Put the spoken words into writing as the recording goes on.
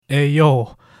Hey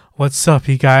yo, what's up,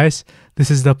 you guys? This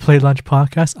is the Play Lunch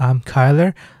Podcast. I'm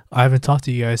Kyler. I haven't talked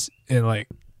to you guys in like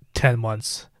 10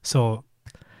 months, so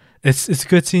it's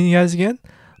good seeing you guys again.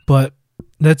 But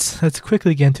let's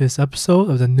quickly get into this episode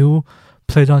of the new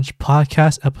Play Lunch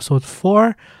Podcast, episode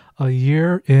 4, a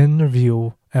year in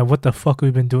review, and what the fuck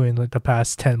we've been doing like the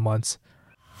past 10 months.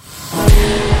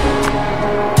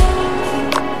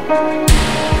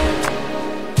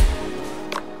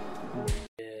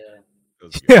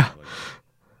 Yeah,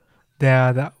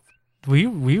 yeah, that we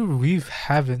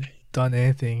haven't done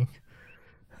anything.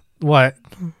 What?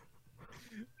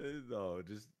 No,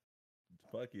 just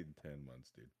fucking 10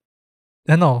 months, dude.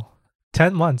 I know,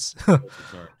 10 months. Sorry,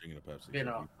 drinking a Pepsi. Been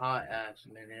a hot ass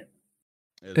minute.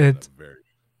 It's been It- a very.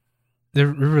 It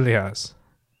really has.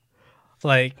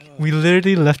 Like we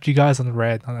literally left you guys on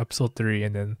red on episode 3,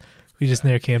 and then we just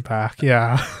never came back.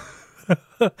 Yeah,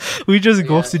 we just Yeah.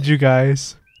 ghosted you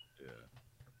guys. Yeah,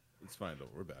 it's fine though.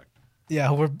 We're back.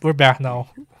 Yeah, we're back now.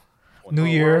 New Oh,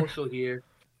 year. We're also here.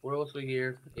 We're also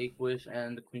here. Aquis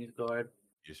and the Queen's Guard.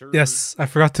 Yes, sir. Yes, I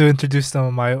forgot to introduce them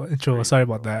in my intro. Sorry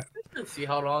about that, See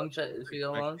how long? See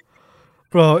how long?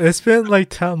 bro. It's been like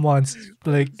 10 months.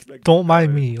 Like, don't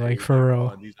mind me. Like for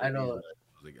real. I know.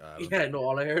 Like, Yeah, no.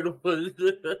 All I heard was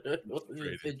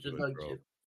Great introduction.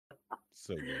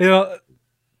 So good. You know,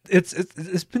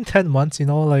 it's been 10 months. You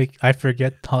know, like I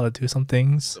forget how to do some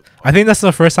things. I think that's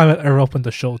the first time I ever opened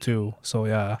the show too. So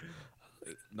yeah.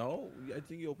 No, I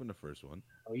think you opened the first one.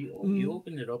 Oh, you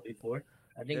opened it up before.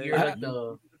 I think Yeah, you're I- like you the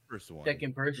opened the first one.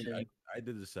 second person. I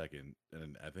did the second,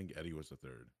 and I think Eddie was the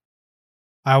third.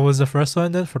 I was the first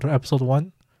one then for the episode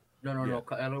 1. No. Yeah.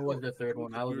 Kyler was the third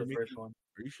one. I was You're the first one.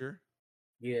 Are you sure?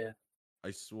 Yeah. I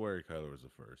swear Kyler was the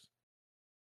first.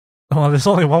 Well, there's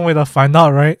only one way to find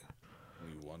out, right?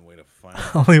 Only one way to find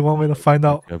out. Only one way to find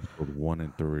out. Episode 1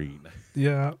 and 3.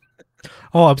 Yeah.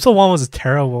 Oh, episode 1 was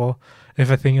terrible. If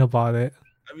I think about it.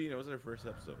 I mean, it was our first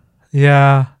episode.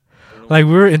 Yeah. I don't know Like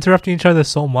what- we were interrupting each other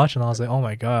so much, and I was like, "Oh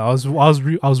my god!" I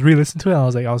was re-listening to it, and I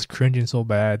was like, I was cringing so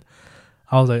bad.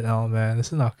 I was like, "Oh man, this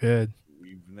is not good."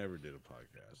 We've never did a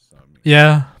podcast. So I mean,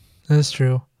 Yeah, that's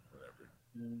true. whatever.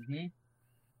 Mm-hmm.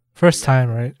 First time,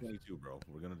 right? 22, bro.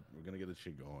 We're gonna get this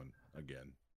shit going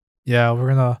again. Yeah, we're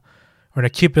gonna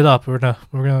keep it up. We're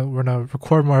gonna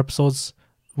record more episodes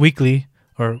weekly,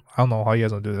 or I don't know how you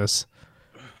guys gonna do this.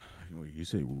 Wait, you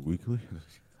say weekly?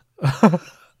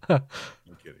 I'm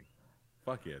kidding.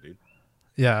 Fuck yeah, dude.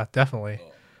 Yeah, definitely.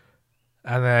 Oh,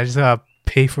 And then I just gotta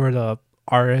pay for the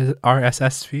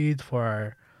RSS feed for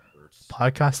our first-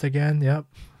 podcast again. Yep,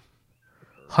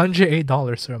 first-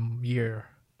 $108 a year.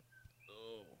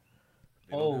 Oh,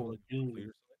 They don't have, Oh, like, dude.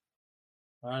 clear-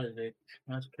 How is it?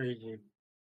 That's crazy.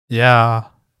 Yeah.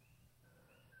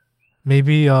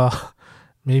 Maybe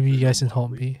maybe you There's guys no can help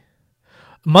monthly? me.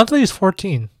 Monthly is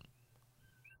 14.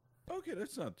 Okay,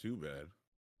 that's not too bad.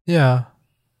 Yeah.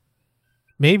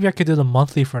 Maybe I could do the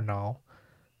monthly for now.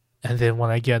 And then when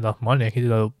I get enough money, I can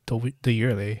do the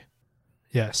yearly.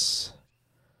 Yes.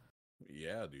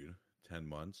 Yeah, dude. 10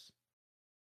 months.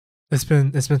 It's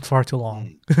been far too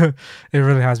long. It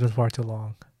really has been far too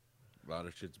long. A lot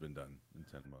of shit's been done in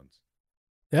 10 months.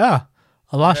 Yeah.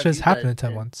 A lot of Have shit's you happened guys in 10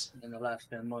 been months. in the last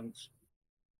 10 months.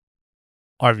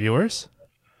 Our viewers?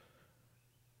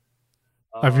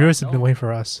 Our viewers have been no, waiting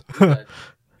for us. you guys.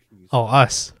 Oh,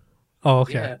 us. Oh,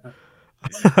 okay.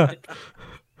 Yeah.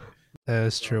 That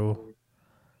is true.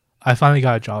 I finally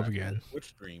got a job again. Which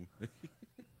stream?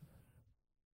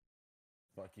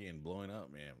 Fucking blowing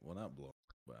up, man. Well, not blowing,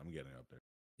 but I'm getting up there.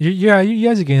 You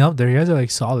guys are getting up there. You guys are like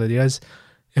solid. You guys,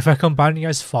 if I combine you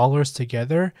guys followers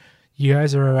together, you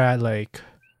guys are at like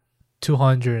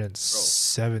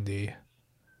 270.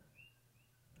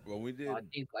 Well, we did I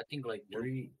think like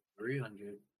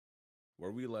 300.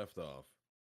 where we left off.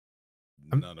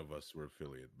 I'm- None of us were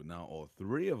affiliate, but now all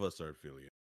 3 of us are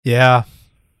affiliate. Yeah,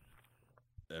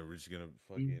 And we're just gonna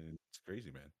fucking. It's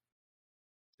crazy, man.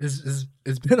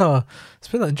 it's been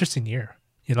an interesting year.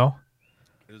 You know,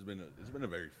 It's been a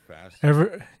very fast.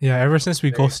 ever since we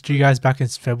Very ghosted you guys back in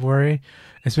February,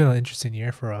 it's been an interesting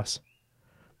year for us.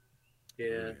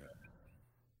 Yeah.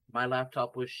 My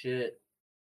laptop was shit.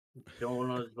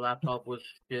 Jonah's laptop was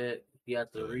shit. He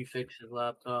had to refix his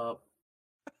laptop.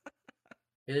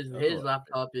 His Oh.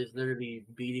 laptop is literally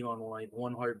beating on like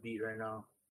one heartbeat right now.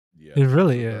 Yeah, It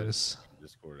really sometimes is.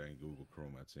 Discord and Google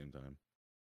Chrome at the same time.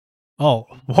 Oh,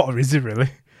 what is it really?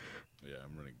 Yeah,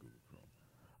 I'm running Google Chrome.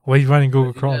 What are you running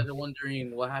Google If you guys Chrome? are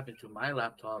wondering what happened to my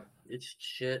laptop, it's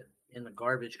shit in the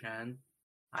garbage can.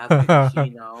 I have a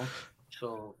PC now,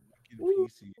 so Fucking Woo.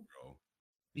 PC, bro.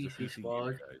 He's a PC gamer,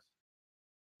 squad. guys.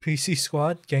 PC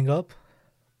squad, gang up.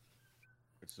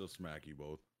 still smack you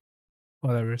both.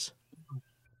 Whatever's.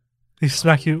 They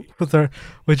smack you with your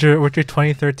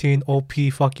 2013 OP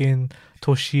fucking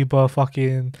Toshiba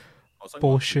fucking I was talking about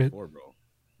bullshit. PS4, bro.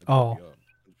 It fucked Oh, you up,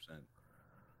 100%.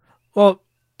 well,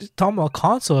 just talking about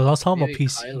consoles. I was talking about Maybe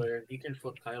PC. Kyler. He can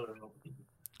flip Kyler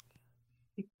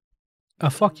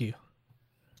up. Fuck you.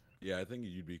 Yeah, I think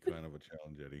you'd be kind of a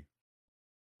challenge, Eddie.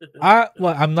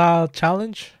 I'm not a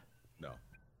challenge. No.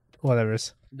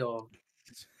 Whatever's. No.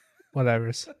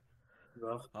 Whatever's.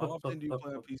 No. How often do you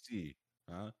play on PC?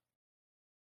 Huh?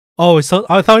 Oh, so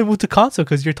I thought we moved to console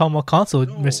because you're talking about console,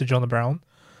 No. Mr. Jonah Brown.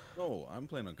 No, I'm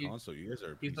playing on You- console. You guys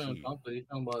are He's on PC. console. He's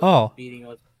talking about Oh. beating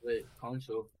us with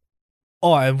console.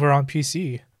 Oh, and we're on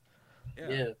PC.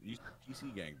 Yeah. You said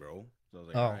PC gang, bro. So I was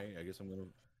like, Oh. all right, I guess I'm going to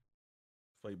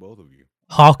fight both of you.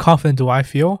 How confident do I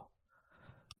feel?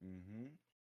 Mm-hmm.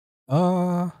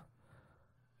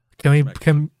 Can we Smack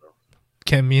can you, bro.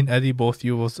 can me and Eddie both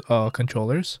use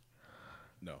controllers?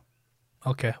 No.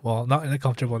 Okay, well, not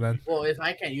comfortable then. Well, if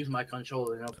I can't use my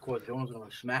controller, then of course Jones gonna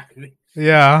smack me.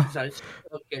 Yeah, 'Cause I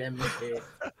suck at MK.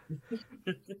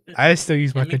 I still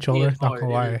use my M&K controller. is Not hard.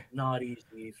 gonna It is lie. not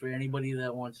easy for anybody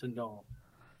that wants to know.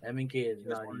 M&K is You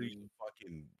guys not want to use easy. a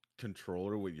fucking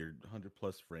controller with your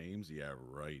 100+ frames? Yeah,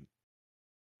 right.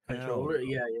 Controller, Hell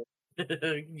no. yeah.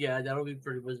 Yeah, that'll be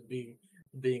pretty much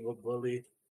being a bully.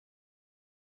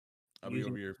 I'll be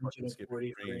Using over here fucking skipping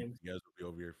 140 frames. frames. You guys will be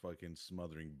over here fucking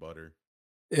smothering butter.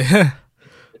 Yeah.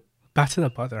 Back to the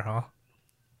butter, huh?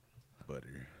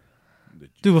 Butter. The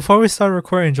Dude, juice. before we started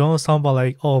recording, John was talking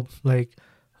about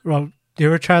you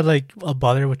ever tried like a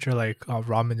butter with your like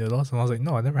ramen noodles? And I was like,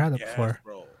 no, I never had that Yes, before.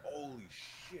 bro. Holy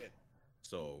shit.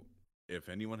 So, if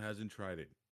anyone hasn't tried it,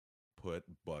 put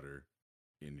butter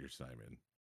in your Simon.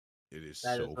 It is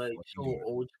That is so like fucking so good.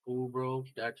 old school, bro.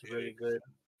 That's really good.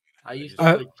 I used just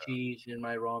to I- put cheese in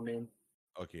my ramen.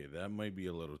 Okay, that might be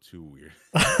a little too weird.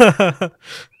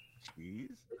 Cheese?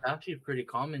 It's actually pretty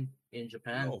common in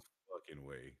Japan. No fucking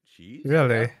way. Cheese?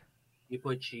 Really? You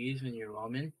put cheese in your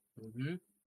ramen.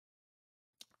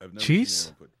 I've never Cheese?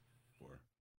 seen anyone put before.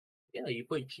 Yeah, you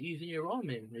put cheese in your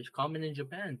ramen. It's common in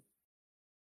Japan,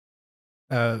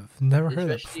 I've never heard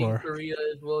that especially in before. Korea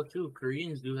as well too.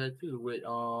 Koreans do that too with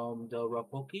the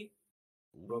rapoki.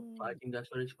 Ooh. I think that's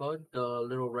what it's called. The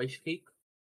little rice cake.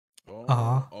 Oh,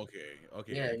 Uh-huh. okay.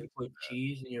 Okay. Yeah, I you can see put that.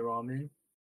 cheese in your ramen.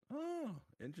 Oh,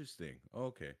 interesting.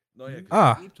 Okay. No, yeah, because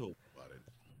Ah. Steve told me about it.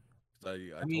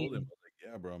 'Cause I mean- told him, I was like,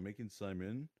 yeah, bro, I'm making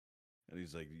Simon. And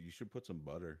he's like, you should put some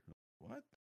butter. What?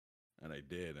 And I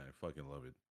did, and I fucking love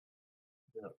it.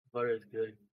 Yeah, butter is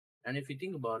good. And if you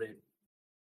think about it,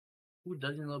 who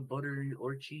doesn't love butter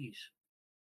or cheese?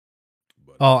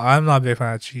 Butter. Oh, I'm not a big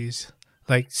fan of cheese.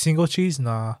 Like single cheese,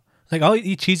 nah. Like I'll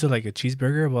eat cheese with like a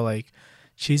cheeseburger, but like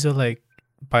cheese with like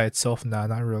by itself, nah,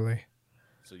 not really.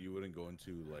 So you wouldn't go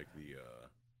into like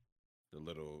the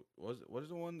little what is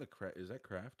the one is that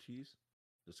Kraft cheese?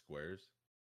 The squares?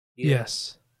 Yeah.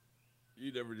 Yes.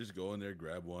 You never just go in there,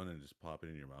 grab one, and just pop it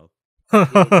in your mouth.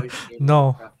 Yeah, you ate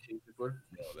No, Kraft cheese before?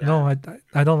 no,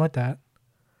 I don't like that.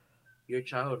 Your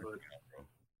childhood. Bro.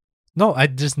 No, I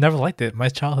just never liked it. My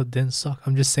childhood didn't suck.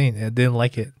 I'm just saying, I didn't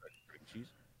like it. String cheese?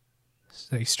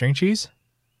 It's like string cheese?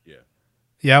 Yeah.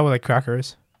 Yeah, with like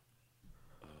crackers.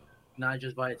 Not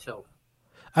just by itself.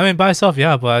 I mean, by itself,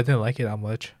 yeah, but I didn't like it that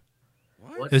much.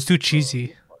 What? It's too Bro, cheesy.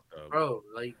 you fucked up. Bro,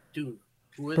 like, dude,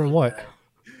 who is For this what? guy?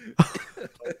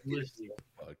 Like, who is he?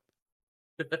 Fuck.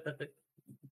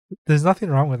 There's nothing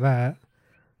wrong with that.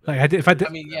 Like I did, if I did,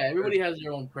 I mean, yeah, everybody has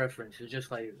their own preference. It's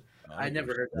just like I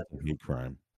never heard that. That's a hate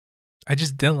crime. I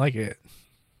just didn't like it.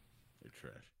 You're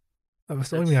trash. I was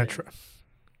That's only I sin. try.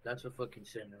 That's a fucking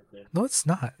sin right there. No, it's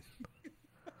not.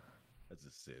 That's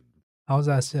a sin. How's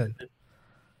that sin?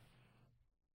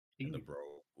 And the bro,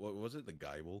 what was it? The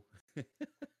Geibel?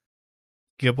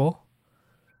 Gibble?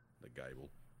 The Geibel.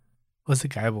 What's the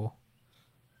gibble?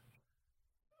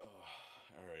 Oh,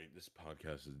 all right, this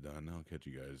podcast is done. I'll catch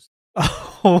you guys.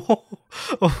 Oh,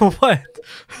 what?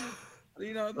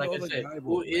 You know, Like I said,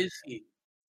 who is he?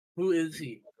 Who is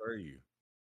he? Where are you?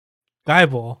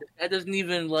 Gibble. That doesn't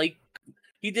even like.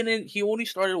 He only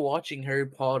started watching Harry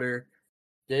Potter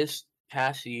this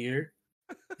past year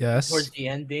Yes. towards the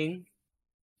ending.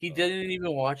 He didn't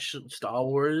even watch Star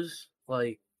Wars.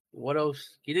 Like, what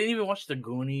else? He didn't even watch the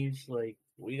Goonies. Like,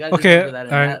 we guys Okay, remember that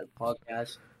in alright. that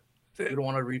podcast. We don't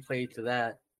want to replay to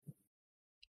that.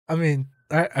 I mean,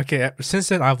 okay. Since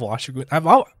then, I've watched. I've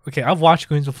watched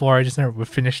Goonies before. I just never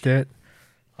finished it.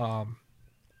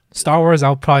 Star Wars.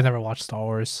 I'll probably never watch Star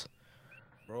Wars.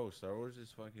 Bro, Star Wars is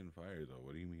fucking fire, though.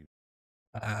 What do you mean?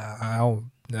 I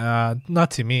don't.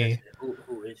 Not to me.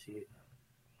 Who is he?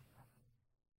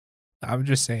 I'm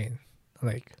just saying,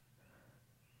 like,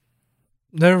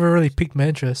 never really piqued my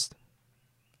interest.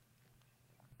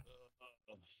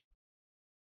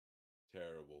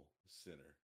 Terrible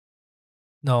sinner.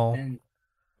 No, And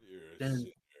You're a then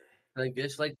sinner. like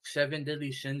it's like seven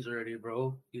deadly sins already,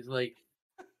 bro. He's like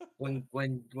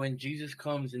when Jesus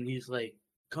comes and he's like,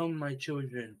 "Come, my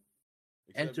children,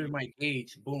 Except enter my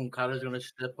gates." Boom, Kyler's gonna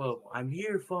step up. I'm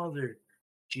here, Father.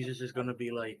 Jesus is gonna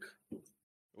be like,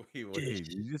 wait, "This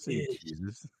did you just say is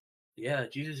Jesus? yeah."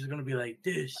 Jesus is gonna be like,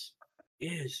 "This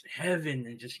is heaven,"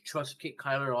 and just trust kick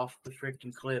Kyler off the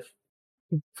freaking cliff.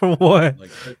 for what? Like,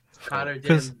 But oh, Kyler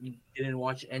Because didn't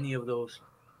watch any of those.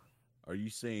 are you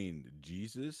saying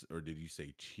Jesus or did you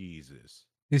say cheeses?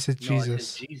 you said No, I said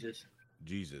Jesus. Jesus.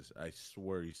 Jesus. I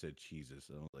swear you said cheeses.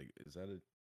 I was like, is that a?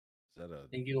 I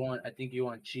think you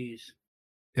want cheese.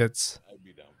 It's I'd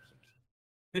be down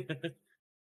for some.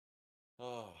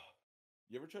 Oh,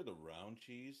 you ever tried the round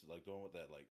cheese, like the one with that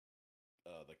like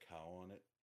the cow on it?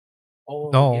 Oh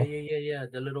yeah, no. yeah, yeah, yeah.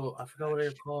 The little I forgot That what they're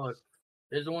shit. called.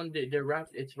 There's the one that they're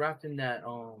wrapped. It's wrapped in that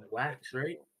wax,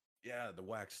 right? Yeah, the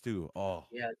wax too. Oh,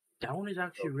 Yeah, that one is so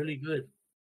actually good. really good.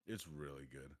 It's really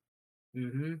good.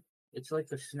 Mm-hmm. It's like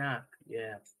a snack.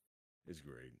 Yeah. It's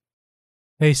great.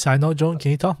 Hey, side note, Joan,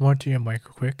 can you talk more to your mic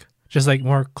real quick? Just like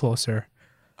more closer.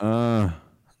 Uh,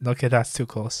 Okay, that's too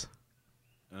close.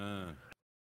 uh.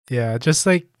 Yeah,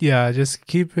 just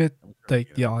keep it I'm trying to like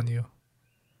get yeah him. on you.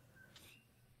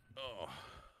 Oh,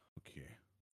 okay.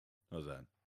 How's that?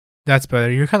 That's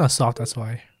better. You're kind of soft. That's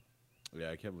why. Yeah,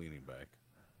 I kept leaning back.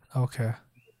 Okay.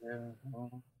 Yeah.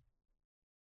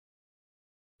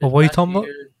 But This what are you past talking about?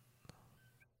 year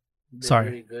been Sorry.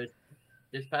 really good.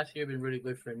 This past year been really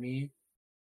good for me.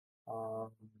 Um,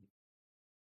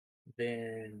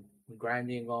 been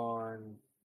grinding on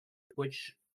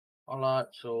Twitch a lot,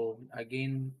 so I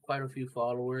gained quite a few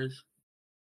followers.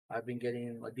 I've been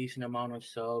getting a decent amount of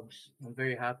subs. I'm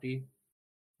very happy.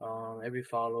 Every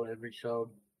follow, every sub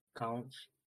counts.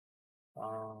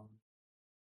 Um,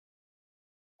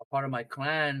 a part of my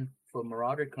clan for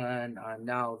Marauder Clan, I'm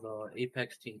now the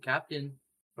Apex team captain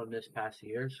from this past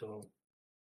year, so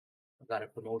I got a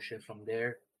promotion from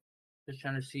there. Just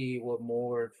trying to see what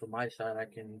more from my side I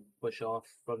can push off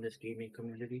from this gaming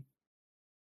community.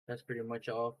 That's pretty much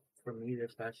all for me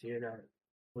this past year. That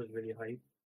was really hype.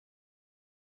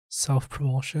 Self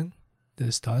promotion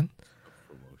is done.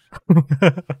 Self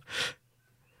promotion.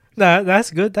 Nah,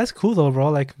 that's good. That's cool though, bro.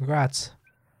 Like, congrats.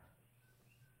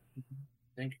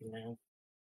 Thank you, man.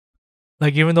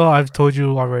 Like, even though I've told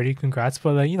you already, congrats.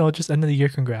 But like, just end of the year,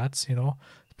 congrats.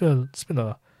 It's been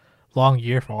a long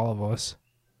year for all of us.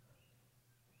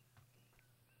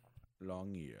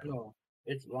 Long year. I know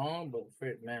it's long, but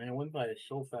frick, man, it went by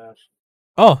so fast.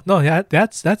 Oh no, yeah,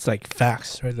 that's like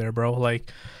facts right there, bro.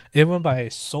 Like, it went by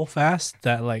so fast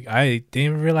that like I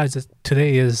didn't even realize that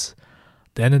today is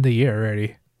the end of the year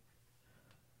already.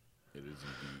 It is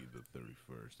indeed the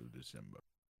 31st of December.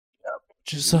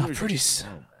 Just New Year's pretty. is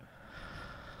tomorrow, man.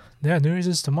 Yeah, New Year's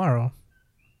is tomorrow.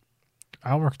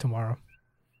 I work tomorrow.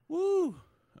 Woo!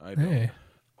 I don't. Hey,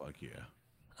 Fuck yeah.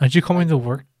 aren't you coming I to don't.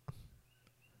 work?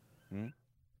 Hmm?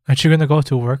 Aren't you gonna go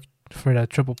to work for that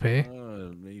triple pay?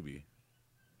 Maybe.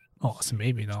 Oh, so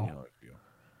maybe See no. how I feel.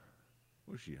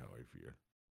 We'll see how I feel.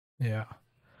 Yeah.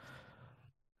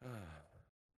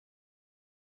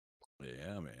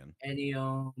 Yeah, man. Any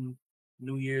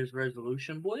New Year's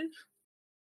resolution, boys?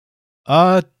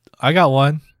 Uh, I got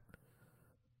one.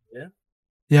 Yeah.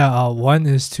 Yeah. One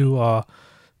is to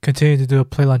continue to do a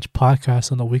Play Lunch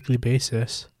podcast on a weekly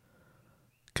basis.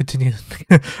 Continue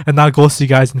and not ghost you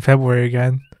guys in February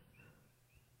again.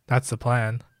 That's the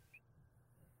plan.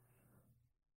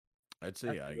 I'd say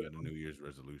That's I a good got a one. New Year's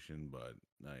resolution, but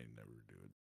I never do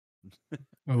it.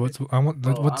 Bro, I'm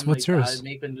What's like that. I yours?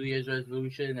 make a New Year's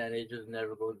resolution and it just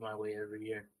never goes my way every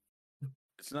year.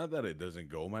 It's not that it doesn't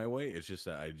go my way. It's just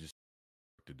that I just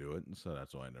to do it, and so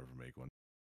that's why I never make one.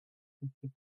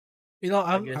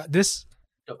 I I'm guess. this.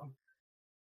 So,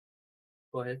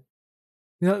 go ahead.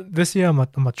 This year I'm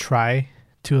gonna try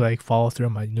to like follow through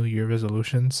on my New Year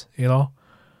resolutions.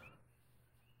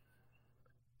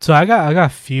 So I got a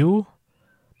few,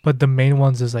 but the main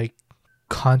ones is like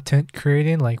content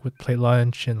creating, like with Play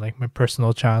Lunch and like my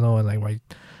personal channel and like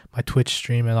my Twitch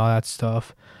stream and all that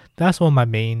stuff. That's one of my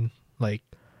main like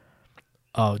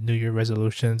New Year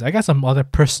resolutions. I got some other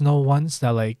personal ones that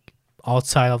like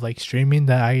outside of like streaming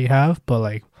that I have, but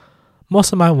like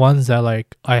most of my ones that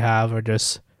like I have are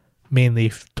just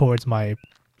mainly towards my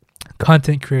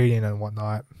content creating and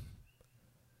whatnot.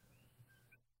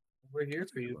 We're here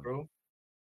That's a for good you, one. bro.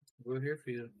 We're here for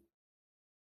you.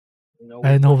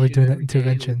 I We know we're push you doing that every day. We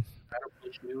intervention. try to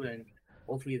push you, and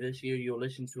hopefully this year you'll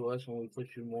listen to us when we push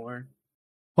you more.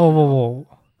 Whoa, You whoa, know,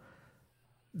 whoa!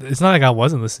 It's not like I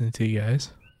wasn't listening to you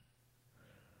guys.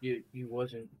 you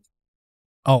wasn't,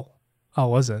 Oh, I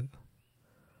wasn't.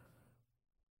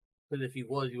 because if you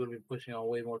was, you would have been pushing out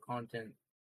way more content.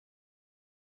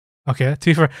 Okay, to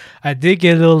be fair, I did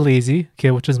get a little lazy.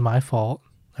 Okay, which is my fault.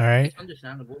 All right, It's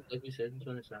understandable, like you said, it's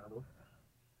understandable.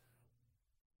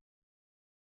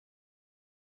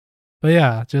 but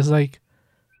yeah, just like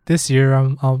this year,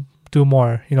 I'll do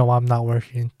more. You know, while I'm not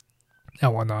working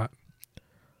and whatnot.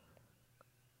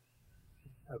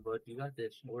 But you got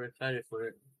this. We're excited for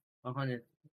it. 100.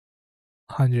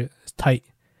 100 is tight.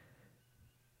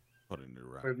 Putting it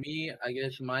right. For me, I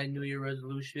guess my New Year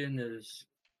resolution is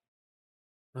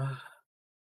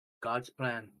God's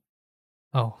plan.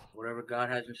 Oh, Whatever God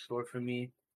has in store for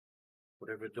me,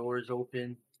 whatever door is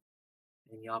open,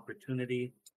 any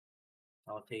opportunity,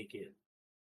 I'll take it.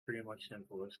 Pretty much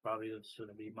simple. It's probably just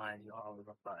gonna be mine. Y'all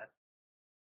reply.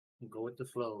 Go with the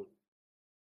flow.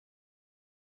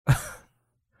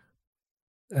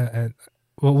 and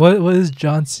what is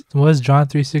John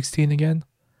 3:16 again?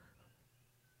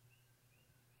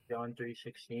 John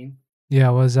 3:16. Yeah,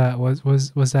 was that was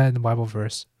that in the Bible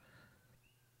verse?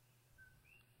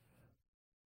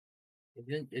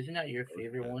 Isn't that your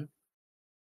favorite one?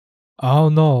 Oh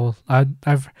no,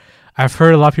 I've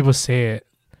heard a lot of people say it.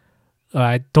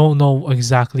 I don't know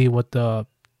exactly what the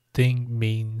thing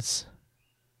means.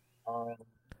 Um,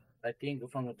 I think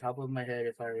from the top of my head,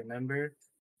 if I remember,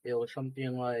 it was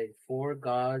something like, "For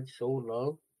God so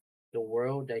loved the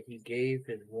world that He gave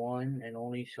His one and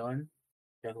only Son,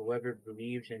 that whoever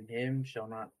believes in Him shall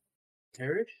not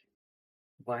perish,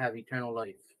 but have eternal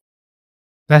life."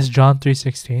 That's John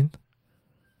 3:16.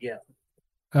 Yeah,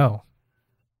 Oh,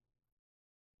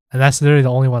 and that's literally the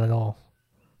only one I know.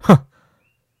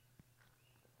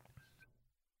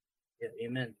 yeah,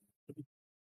 amen.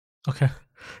 Okay.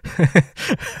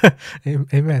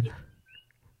 Amen.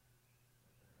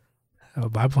 A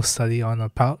Bible study on a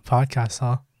podcast,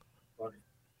 huh? But,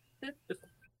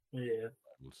 yeah,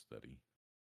 Bible study.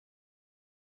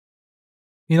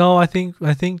 You know, I think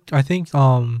another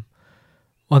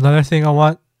thing I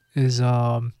want is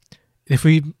if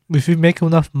we make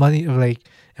enough money, or like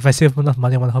if I save enough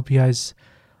money, I want to help you guys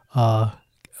uh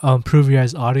improve your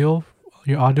audio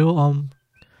your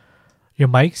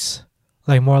mics,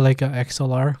 like more like a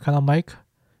XLR kind of mic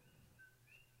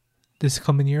this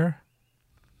coming year.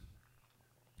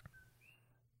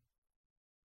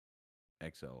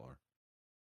 XLR.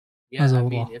 As yeah. a I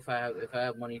mean, well, if I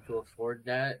have money to afford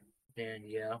that, then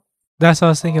yeah. that's what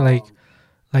I was thinking. Um,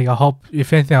 Like I'll help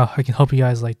if anything. I can help you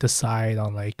guys like decide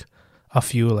on like a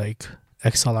few like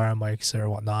XLR mics or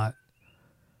whatnot.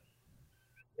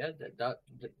 yeah,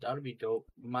 that'd be dope.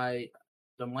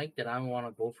 The mic that I want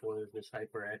to go for is this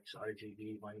HyperX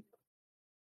RGB mic.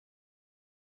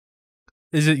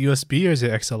 Is it USB or is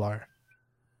it XLR?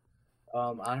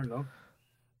 I don't know.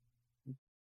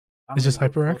 I It's don't just really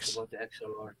give a fuck HyperX. about the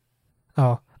XLR.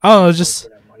 Oh, I don't I'm know. excited Just for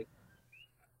that mic.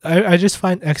 I just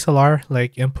find XLR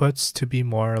like inputs to be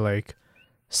more like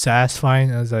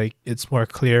satisfying as like it's more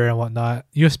clear and whatnot.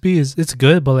 USB is it's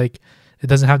good, but like it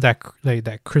doesn't have that like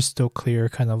that crystal clear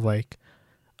kind of like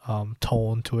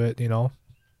tone to it. You know?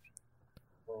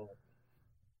 Oh,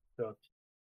 shucks.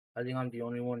 I think I'm the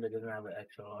only one that doesn't have an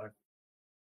XLR.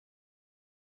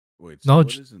 Wait, so No.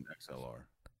 what is an XLR?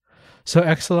 So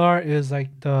XLR is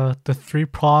like the three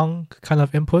prong kind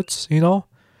of inputs. You know,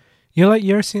 like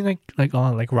you ever seen like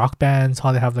on like rock bands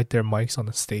how they have like their mics on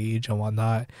the stage and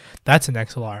whatnot. That's an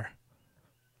XLR.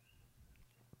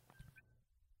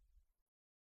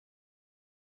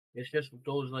 It's just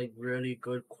those like really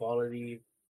good quality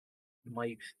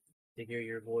mics to hear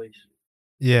your voice.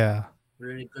 Yeah,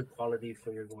 Really good quality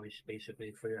for your voice, basically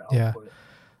for your yeah. output.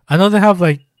 I know they have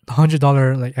like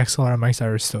 $100 like XLR mics that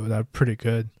are still that are pretty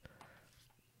good.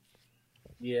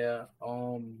 Yeah.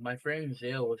 My friend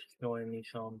Zale was showing me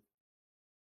some.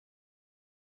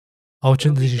 Oh, which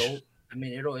one It'll did be you? dope. I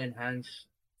mean, it'll enhance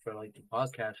for like the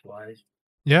podcast wise,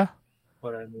 Yeah,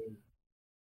 but I mean,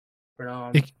 for now,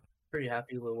 I'm it, pretty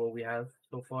happy with what we have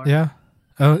so far. yeah.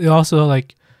 It also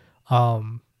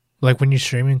um like when you're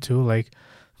streaming too, like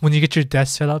when you get your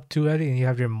desk set up too, Eddie, and you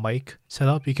have your mic set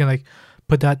up, you can like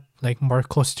put that like more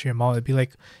close to your mouth. It'd be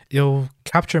like it'll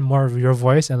capture more of your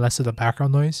voice and less of the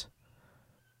background noise.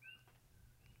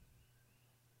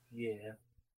 Yeah.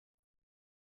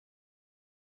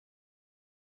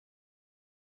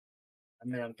 I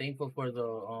mean, I'm thankful for the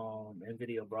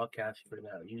NVIDIA broadcast for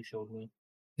that you showed me.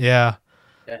 Yeah,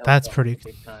 That helped that's out pretty.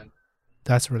 big time.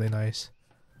 That's really nice.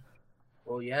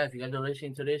 Well, yeah, if you guys are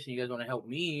listening to this and you guys want to help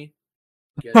me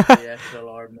get the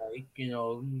XLR mic.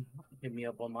 Hit me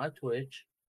up on my Twitch.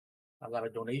 I got a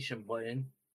donation button.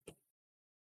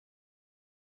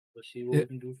 We'll see what Yeah, we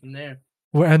can do from there.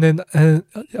 and then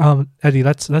Eddie,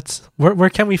 let's where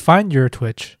can we find your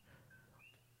Twitch?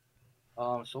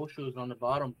 Socials on the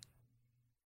bottom.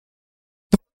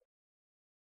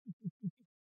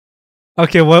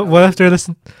 Okay, That what was if they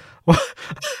listen?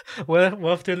 What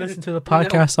if they listen to the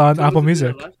podcast on Tell them Apple to do that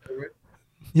Music? last part. Huh?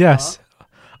 Yes.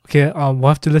 Okay. We'll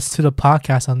have to listen to the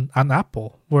podcast on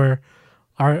Apple, where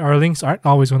our links aren't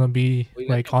always gonna be Well, you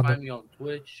guys like can on the. find me on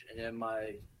Twitch, and then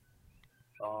my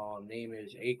name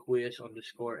is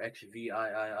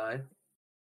aqueous_xvii.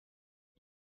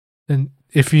 And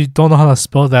if you don't know how to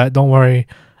spell that, don't worry.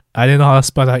 I didn't know how to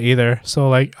spell that either. So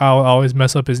like I'll always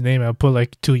mess up his name. I'll put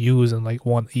like 2 U's and like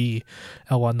 1 E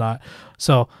and whatnot.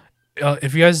 So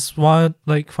if you guys want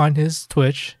like find his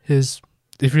Twitch,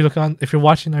 if you're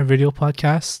watching our video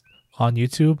podcast on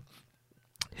YouTube,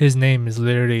 his name is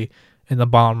literally in the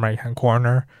bottom right hand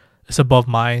corner. It's above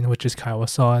mine, which is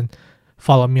Kaiwa-san.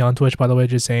 Follow me on Twitch, by the way,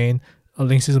 just saying.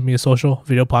 Links to me social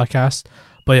video podcast.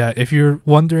 But yeah, if you're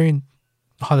wondering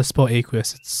how to spell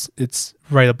aqueous, it's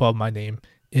right above my name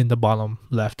in the bottom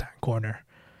left hand corner.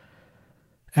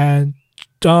 And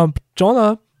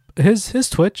Jonah, his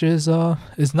Twitch is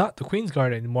not the Queen's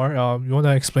Guard anymore. You want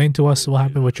to explain to us what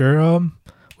happened with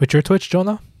your Twitch,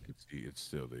 Jonah? It's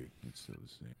still the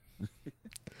same.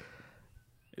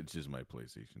 It's just my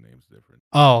PlayStation name's different.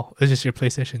 Oh, it's just your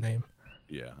PlayStation name.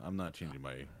 Yeah, I'm not changing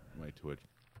my Twitch.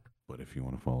 But if you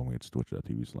want to follow me, it's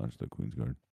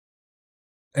twitch.tv/thequeensguard.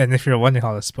 And if you're wondering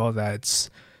how to spell that,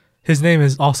 his name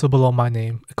is also below my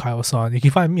name, Kyle-san. You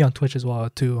can find me on Twitch as well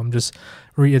too. I'm just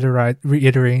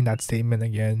reiterating that statement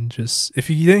again. Just if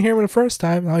you didn't hear me the first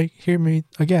time, now you hear me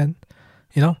again.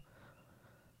 You know.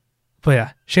 But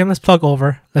yeah, shameless plug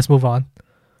over. Let's move on.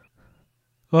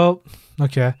 Well,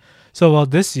 okay. So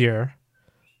this year,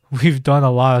 we've done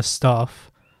a lot of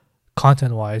stuff,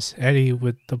 content-wise. Eddie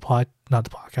with not the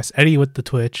podcast. Eddie with the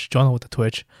Twitch. Jonah with the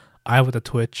Twitch. I with the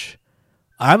Twitch.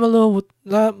 I'm a little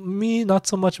not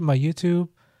so much on my YouTube.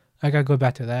 I gotta go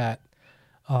back to that.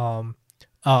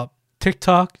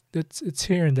 TikTok, it's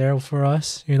here and there for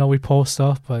us. We post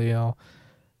stuff, but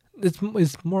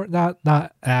it's more not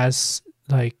as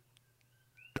like,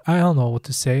 I don't know what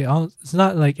to say. It's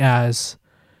not like as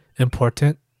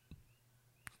important,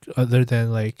 other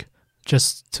than like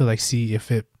just to like see if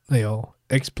it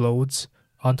explodes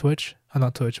on Twitch.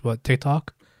 Not Twitch, but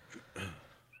TikTok.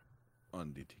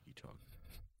 On the TikTok.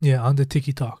 Yeah, on the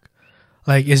TikTok.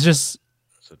 Like it's just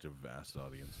Such a vast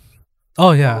audience.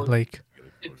 oh yeah, Well, like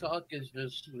TikTok is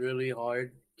just really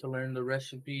hard to learn the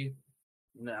recipe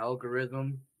and the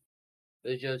algorithm.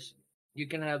 It's just you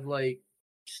can have like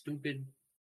stupid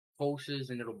posts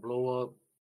and it'll blow up,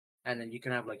 and then you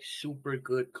can have like super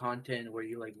good content where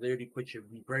you like literally put your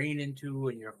brain into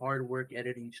and your hard work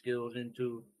editing skills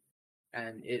into,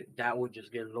 and that would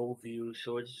just get low views.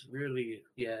 So it's really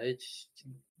it's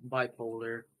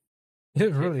bipolar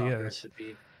it really TikTok is.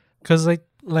 recipe. Cause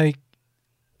like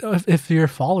if your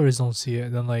followers don't see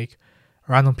it, then like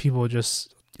random people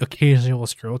just occasionally will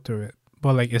scroll through it,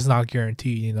 but like it's not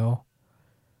guaranteed.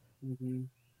 Hmm.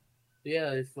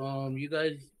 Yeah, if you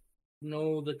guys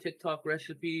know the TikTok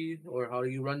recipe or how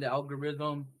you run the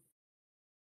algorithm,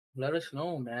 let us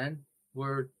know, man.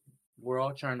 We're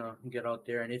all trying to get out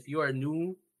there, and if you are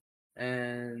new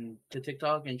and to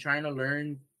TikTok and trying to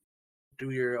learn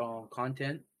through your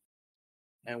content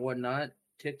and whatnot,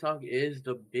 TikTok is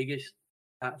the biggest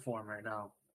platform right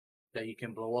now that you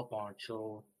can blow up on.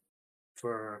 So,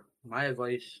 for my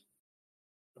advice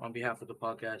on behalf of the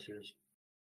podcasters,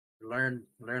 learn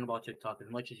about TikTok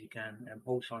as much as you can and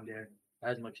post on there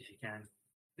as much as you can.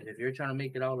 Because if you're trying to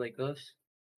make it out like us,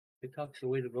 TikTok's the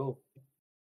way to go.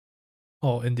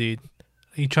 Oh, indeed.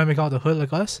 You try to make out the hood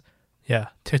like us? Yeah,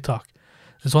 TikTok.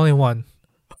 There's only one.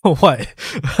 What?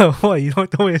 What? You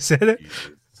don't know when you said it?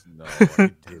 Jesus, no,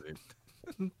 I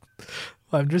didn't.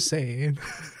 I'm just saying.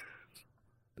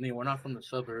 I mean, we're not from the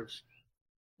suburbs.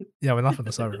 Yeah, we're not from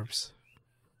the suburbs.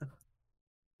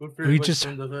 We're pretty We much just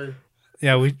from the hood.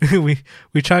 yeah we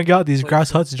try and get out these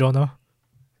grass huts, Jonah.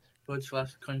 Hood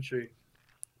slash country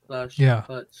slash Yeah.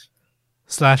 huts. /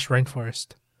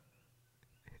 rainforest.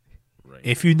 Right.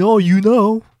 If you know, you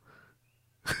know.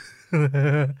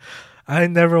 I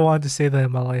never wanted to say that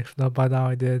in my life. No, but now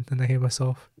I did, and I hate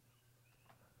myself.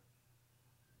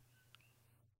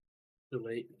 Too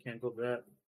late. Can't go back.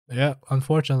 Yeah,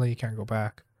 unfortunately, you can't go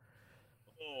back.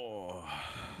 Oh.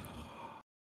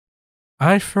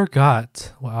 I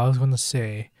forgot what I was going to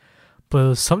say, but it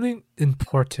was something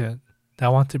important that I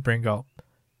want to bring up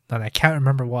and I can't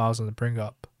remember what I was gonna bring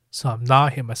up. So I'm now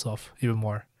hitting myself even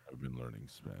more. I've been learning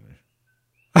Spanish.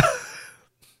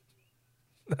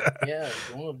 Yeah,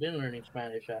 Jonah been learning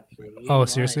Spanish actually. He Oh, ain't lying.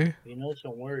 seriously? He knows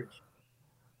some words.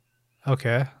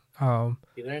 Okay.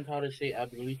 He learned how to say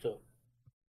abuelito,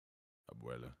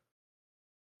 Abuela.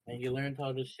 and he learned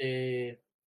how to say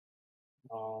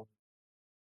um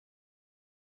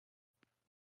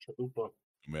chalupa.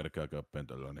 Mercaca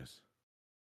pantalones.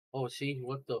 Oh, see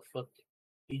what the fuck?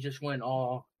 He just went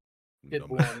all No,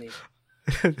 pitbull on me.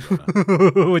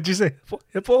 What'd you say?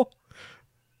 Hippo?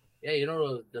 Yeah, you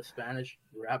know the Spanish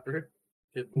rapper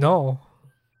Pitbull. No.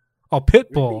 Oh,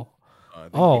 Pitbull. I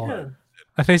think Oh. Yeah.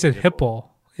 I think you said Hippo. hippo.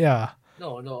 Yeah.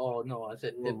 No, oh no, I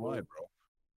said Who am I, Pitbull. bro?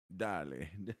 Dale.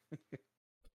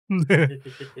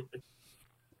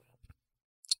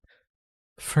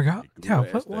 Forgot. Mi Yeah,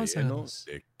 culo what está was I? lleno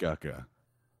de caca.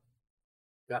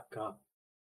 Gaka.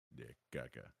 De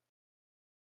caca.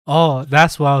 Oh,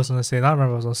 that's what I was gonna say. Not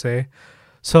remember what I was gonna say.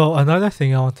 So another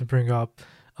thing I want to bring up,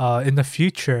 in the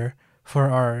future for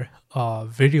our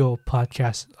video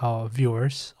podcast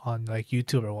viewers on like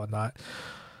YouTube or whatnot.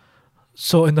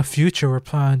 So in the future, we're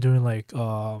planning on doing like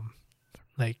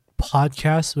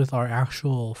podcasts with our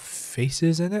actual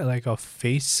faces in it, like a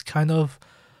face kind of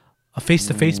a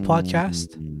face-to-face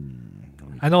podcast.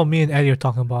 I know me and Eddie are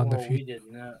talking about in the Oh, future. we did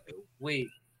not. Wait,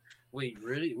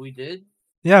 really? We did?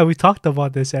 Yeah, we talked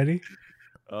about this, Eddie.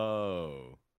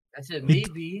 Oh. I said We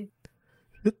d-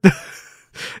 maybe.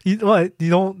 You what? You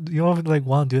don't like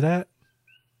want to do that?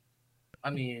 I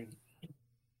mean,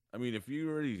 if you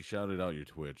already shouted out your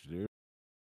Twitch, dude.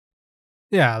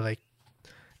 Yeah, like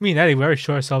me and Eddie, we already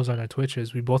show ourselves on our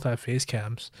Twitches. We both have face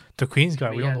cams. The Queen's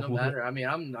guy, we yeah, don't know no who. matter. I mean,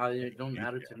 I'm not. It don't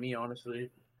matter to me, honestly.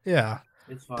 Yeah,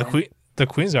 It's the fine.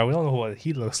 Queen's guy, we don't know what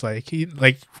he looks like. He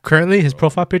like currently his Bro,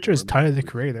 profile picture is we're Tyler the moving.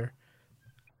 Creator.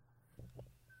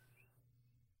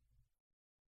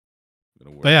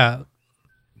 Gonna wear But yeah,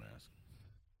 a mask.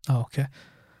 oh, okay.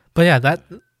 But yeah,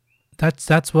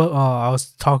 that's what I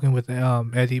was talking with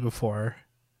Eddie before.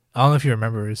 I don't know if you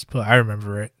remember this, but I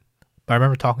remember it. But I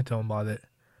remember talking to him about it.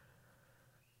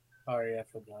 Sorry, I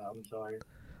forgot. I'm sorry.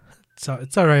 So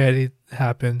it's alright, Eddie. It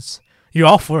happens. You're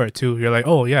all for it too. You're like,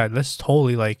 oh yeah, let's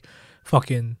totally like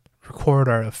fucking record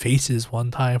our faces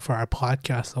one time for our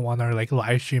podcast and want to like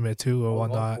live stream it too or All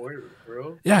whatnot. for it,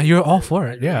 bro. Yeah, you're all for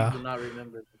I it. really Yeah. do not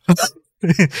remember.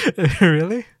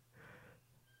 Really?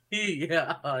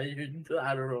 Yeah, I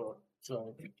don't know.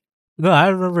 So No, I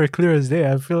remember it clear as day.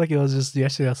 I feel like it was just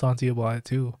yesterday I was talking to you about it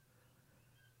too.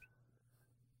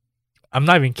 I'm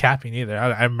not even capping either.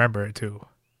 I remember it too.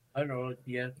 I don't know.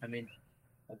 Yeah, I mean,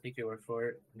 I think you were for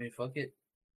it. I mean, fuck it.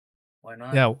 Why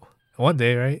not? Yeah, one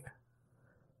day, right?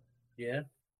 Yeah.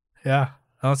 Yeah,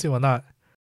 I don't see why not.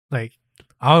 Like,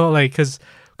 I don't know, like, cause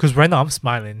right now I'm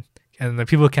smiling, and the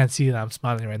people can't see that I'm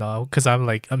smiling right now, cause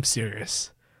I'm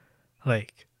serious,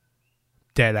 like,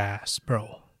 dead ass,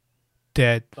 bro,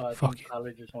 dead So I fucking. think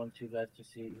Tyler just wants you guys to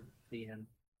see him.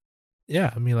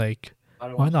 Yeah, I mean, like, I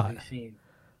don't why want not? to be seen.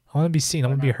 I want to be seen. I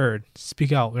Why want to be not? heard.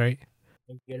 Speak out, right?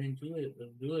 Let's get into it.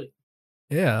 Let's do it.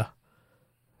 Yeah,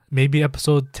 maybe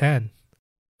episode 10.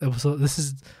 Episode. This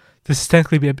is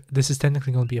technically going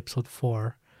to be episode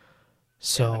 4.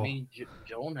 So Yeah, I mean,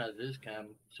 Joan has his cam,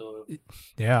 so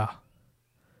yeah,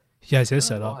 he has his we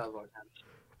set all up.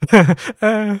 have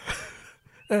our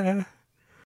cams.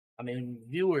 I mean,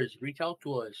 viewers, reach out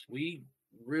to us. We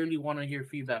really want to hear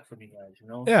feedback from you guys. You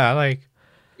know, Yeah, like,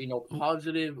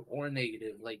 positive or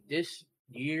negative. Like this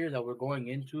year that we're going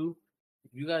into,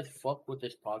 if you guys fuck with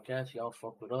this podcast, y'all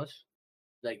fuck with us.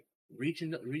 Like, reach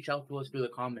out to us through the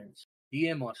comments.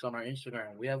 DM us on our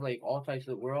Instagram. We have like all types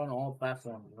of. We're on all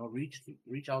platforms. You know,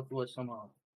 reach out to us somehow.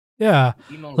 yeah,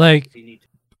 Email us like, if you need to.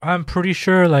 I'm pretty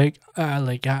sure like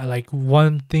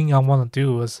one thing I want to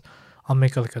do is I'll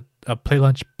make a Play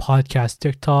Lunch podcast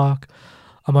TikTok.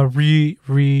 I'm gonna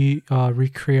recreate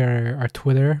our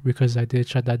Twitter because I did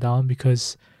shut that down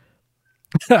because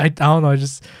I don't know,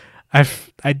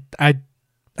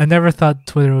 I never thought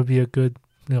Twitter would be a good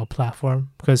platform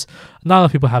because not a lot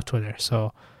of people have Twitter,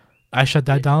 so I shut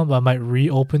that down. But I might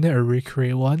reopen it or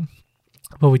recreate one.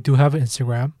 But we do have an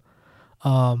Instagram.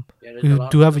 Yeah, there's We a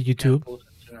lot do of have a stuff you can't YouTube. post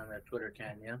on that Twitter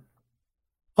can, yeah.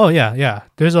 Oh yeah.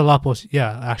 There's a lot post.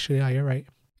 Yeah, actually, yeah, you're right.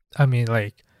 I mean,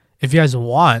 like, if you guys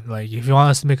want, like, if you want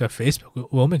us to make a Facebook,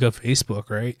 we'll make a Facebook,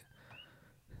 right?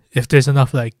 If there's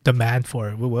enough like demand for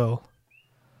it, we will.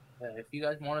 Yeah, if you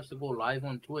guys want us to go live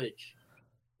on Twitch,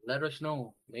 let us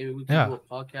know. Maybe we can Yeah. do a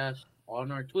podcast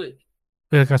on our Twitch.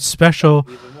 Like a special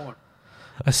Even more.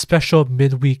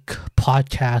 midweek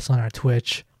podcast on our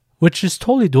Twitch, which is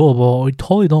totally doable. We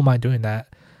totally don't mind doing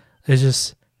that. It's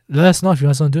just let us know if you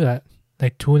guys want to do that.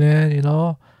 Like tune in,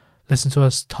 listen to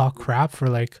us talk crap for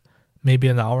like maybe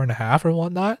an hour and a half or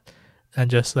whatnot,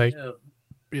 and just like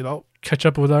Yeah. catch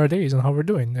up with our days and how we're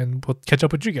doing, and we'll catch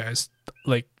up with you guys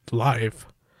like live.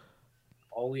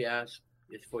 All we ask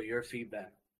is for your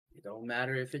feedback. It don't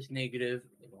matter if it's negative.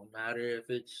 It don't matter if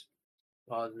it's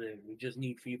positive. We just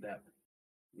need feedback.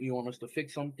 You want us to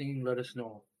fix something? Let us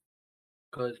know.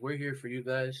 Cause we're here for you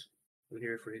guys. We're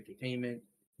here for entertainment.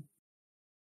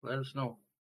 Let us know.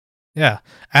 Yeah,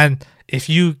 and if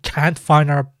you can't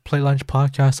find our Play Lunch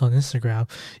podcast on Instagram,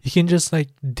 you can just like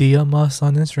DM us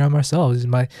on Instagram ourselves.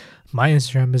 My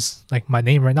Instagram is like my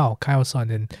name right now, Kyle-san,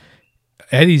 and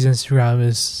Eddie's Instagram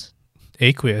is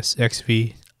Aqueous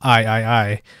XVIII,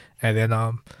 and then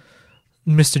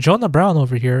Mr. Jonah Brown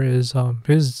over here is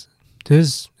his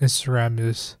Instagram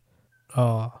is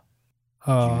uh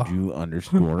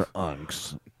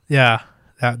Juju_unks. yeah,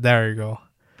 there you go.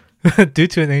 Due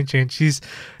to a name change,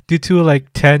 due to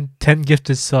like 10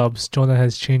 gifted subs, Jonah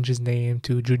has changed his name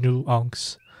to Juju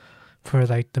Unks for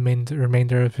like the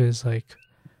remainder of his like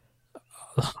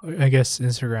I guess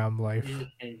Instagram life. He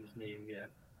just changed his name. Yeah.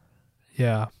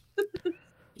 Yeah.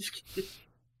 Just kidding.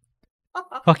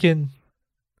 Fucking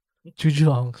Juju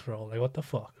Unks, bro. Like what the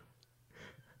fuck?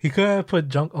 He could have put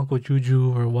Junk Uncle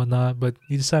Juju or whatnot, but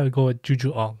he decided to go with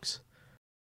Juju Unks.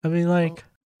 I mean, like,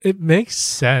 it makes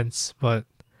sense, but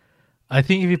I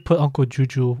think if you put Uncle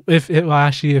Juju, if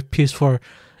PS4,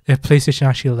 if PlayStation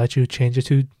actually let you change it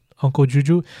to Uncle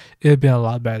Juju, it'd been a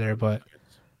lot better. But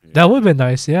that would have been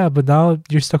nice, yeah. But now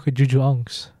you're stuck with Juju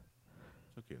Unks.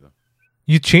 Okay though.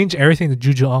 You change everything to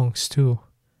Juju Unks too.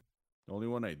 The only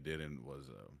one I didn't was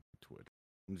Twitch.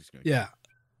 I'm just gonna. Yeah,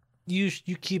 you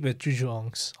keep it Juju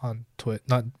Unks on Twitch,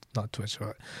 not Twitch,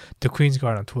 but the Queen's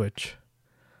Guard on Twitch.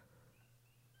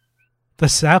 The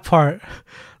sad part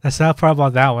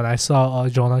about that when I saw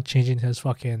Jonah changing his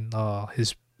fucking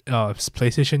his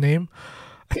PlayStation name,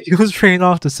 he was trading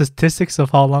off the statistics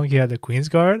of how long he had the Queen's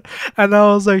Guard, and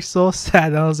I was like so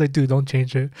sad. I was like, dude, don't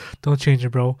change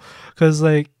it, bro, because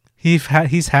like he's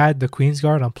had the Queen's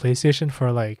Guard on PlayStation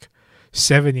for like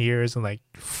 7 years and like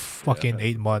fucking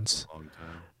 8 months,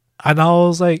 and I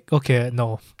was like, okay,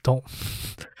 no, don't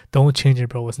change it,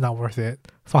 bro. It's not worth it.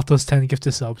 Fuck those 10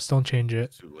 gifted subs. Don't change it.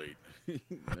 It's too late.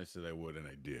 I said I would, and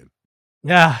I did.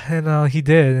 Yeah, and he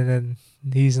did, and then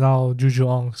he's now Juju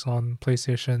Ongs on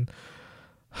PlayStation.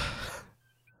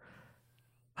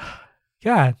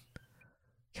 God,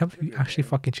 can't believe you actually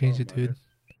fucking changed it, dude.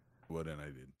 Would and I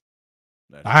did.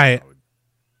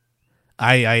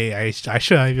 I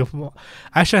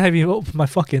shouldn't have even opened my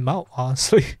fucking mouth.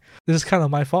 Honestly, this is kind of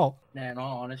my fault. Nah, in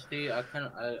all honesty,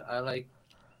 I like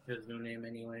his new name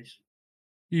anyways.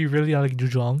 You really like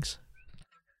Juju Ongs?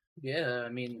 Yeah, I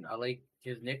mean, I like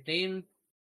his nickname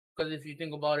because if you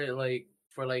think about it, like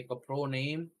for like a pro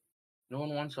name, no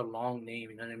one wants a long name.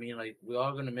 You know what I mean? Like we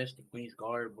all gonna miss the Queen's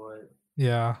Guard, but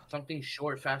Yeah. something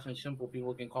short, fast, and simple,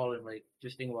 people can call it. Like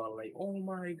just think about it, like, oh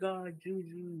my God,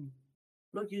 Juju,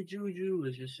 look at Juju.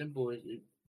 It's just simple. It's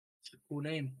a cool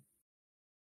name.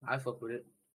 I fuck with it.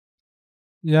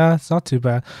 Yeah, it's not too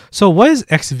bad. So what is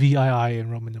XVII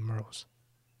in Roman numerals?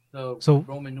 So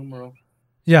Roman numeral.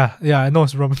 Yeah, I know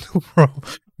it's Roman numeral,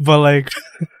 but like,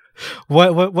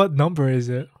 what number is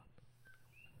it?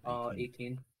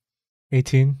 18.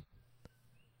 18.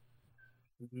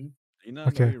 Mm-hmm. You not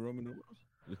Okay. know your Roman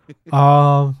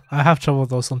numerals? I have trouble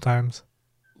with those sometimes.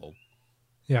 Lol.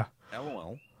 Yeah.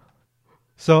 LOL.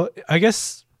 So I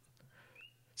guess.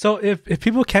 So if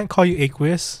people can't call you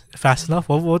Aqueous fast enough,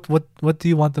 what do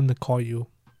you want them to call you?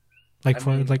 Like a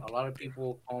lot of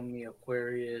people call me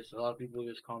Aquarius. A lot of people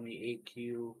just call me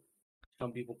AQ.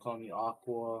 Some people call me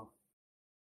Aqua.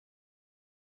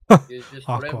 It's just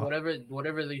Aqua.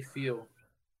 whatever they feel.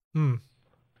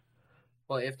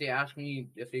 But if they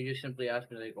just simply ask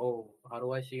me like, "Oh, how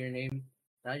do I say your name?"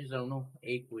 I just don't know.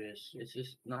 Aqueous. It's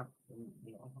just not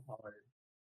hard.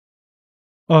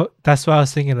 Oh, that's what I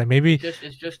was thinking. Like maybe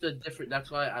It's just a different. That's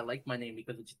why I like my name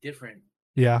because it's different.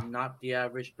 Yeah. Not the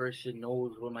average person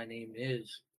knows what my name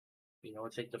is.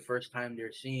 It's like the first time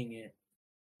they're seeing it.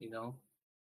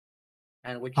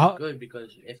 And which is good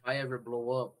because if I ever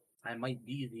blow up, I might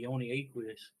be the only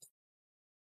Aqueous.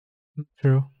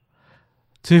 True.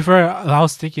 To be fair, I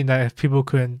was thinking that if people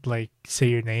couldn't like say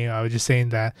your name, I was just saying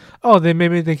that. Oh, then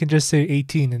maybe they can just say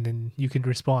 18, and then you can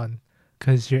respond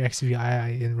because your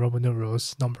XVII in Roman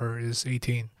numerals number is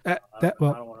 18. I don't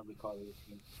want to be called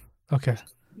 18. Okay.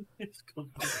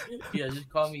 Yeah, just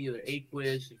call me either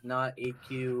Aqueous, if not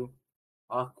AQ,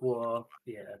 Aqua.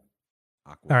 Yeah.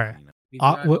 Aqua. All right. You do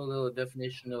not know the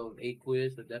definition of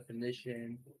Aqueous, the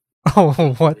definition.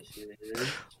 Oh, what? Yes, it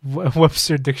is.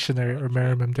 Webster Dictionary or Okay.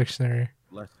 Merriam Dictionary.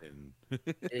 Lesson.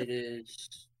 It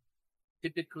is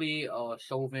typically a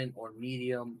solvent or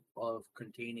medium of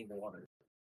containing water.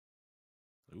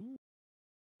 Ooh,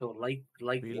 So like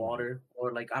filtro. water,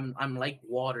 or like I'm like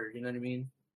water. You know what I mean?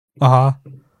 Uh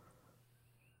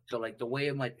So like the way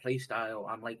of my play style,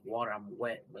 I'm like water. I'm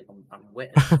wet. Like I'm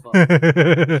wet as fuck. You know what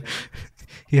I'm huh. saying?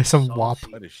 He has some wop.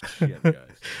 Saucy. That is shit,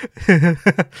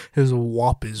 guys. His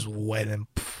wop is wet and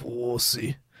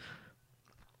pussy.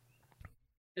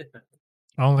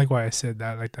 I don't like why I said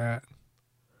that like that.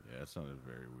 Yeah, that sounded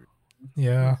very weird.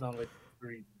 Yeah. Sound like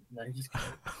pretty nice.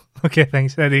 Okay,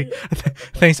 thanks, Eddie.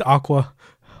 Thanks, Aqua.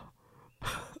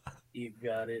 You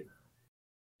got it.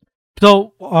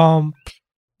 So,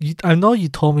 I know you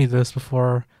told me this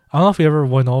before. I don't know if you ever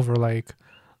went over like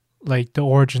the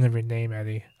origin of your name,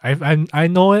 Eddie. I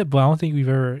know it, but I don't think we've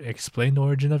ever explained the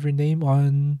origin of your name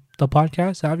on the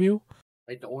podcast. Have you?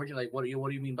 Like the origin. Like what do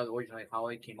you mean by the origin? Like how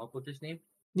I came up with this name?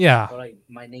 Yeah, Or like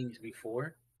my names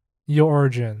before? your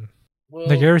origin. Like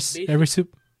Well, every basic.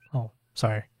 soup. Oh,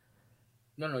 sorry.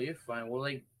 No, you're fine. Well,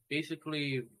 like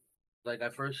basically, like I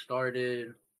first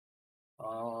started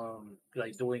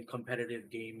like doing competitive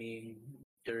gaming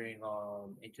during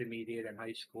intermediate and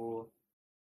high school.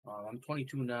 I'm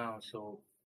 22 now, so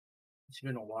it's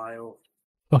been a while.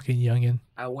 Fucking youngin.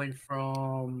 I went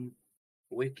from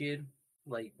Wicked,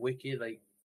 like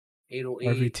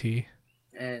 808, RVT.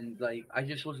 and like I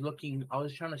just was looking. I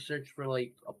was trying to search for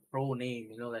like a pro name,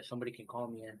 that somebody can call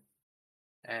me in.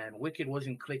 And Wicked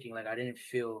wasn't clicking. Like I didn't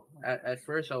feel at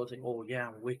first. I was like, oh yeah,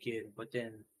 I'm Wicked, but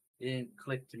then it didn't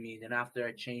click to me. Then after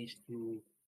I changed to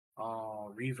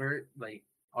Revert, like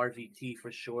RVT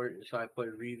for short, so I put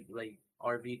like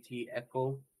RVT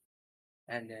Echo,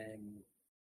 and then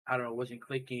I don't know, it wasn't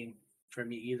clicking for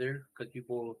me either because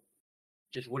people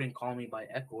just wouldn't call me by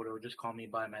Echo. They would just call me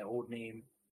by my old name,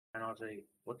 and I was like,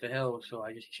 what the hell? So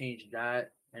I just changed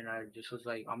that, and I just was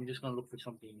like, I'm just gonna look for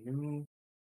something new.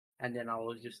 And then I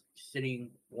was just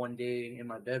sitting one day in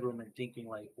my bedroom and thinking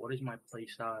like, what is my play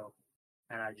style?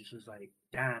 And I just was like,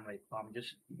 damn, like I'm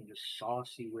just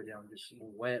saucy with it. I'm just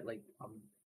wet, like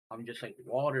I'm just like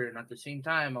water. And at the same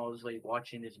time, I was like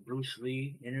watching this Bruce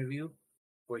Lee interview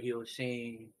where he was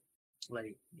saying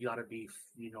like you gotta be,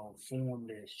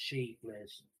 formless,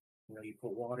 shapeless. You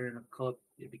put water in a cup,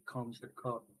 it becomes the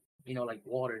cup. Like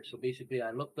water. So basically,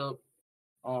 I looked up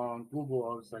on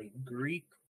Google. I was like Greek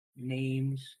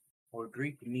names or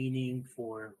Greek meaning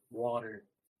for water,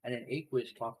 and then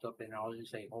aqueous popped up, and I was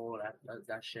just like, oh,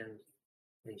 that shit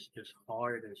is just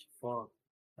hard as fuck.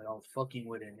 Like I was fucking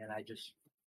with it, and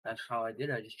that's how I did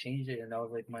it. I just changed it, and that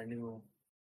was like my new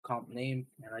comp name,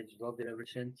 and I just loved it ever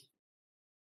since.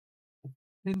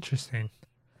 Interesting.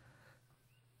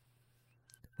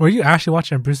 Were you actually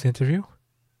watching a Bruce Lee interview?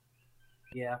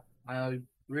 Yeah, I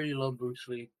really love Bruce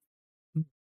Lee.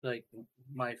 Like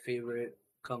my favorite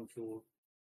kung fu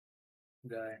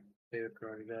guy, favorite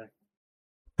karate guy.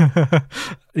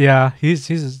 Yeah, he's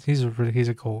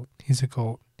a goat. He's a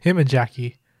goat. Him and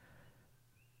Jackie.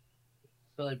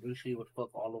 I feel like Bruce Lee would fuck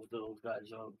all of those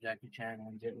guys up, Jackie Chan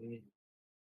and Jet Li.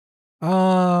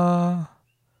 Uh,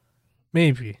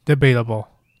 maybe debatable.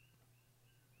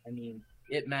 I mean,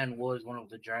 Ip Man was one of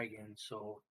the dragons,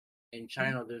 so in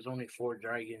China there's only four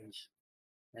dragons,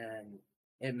 and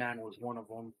Ip Man was one of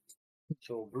them.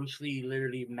 So Bruce Lee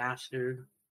literally mastered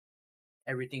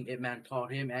everything Ip Man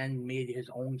taught him and made his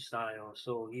own style.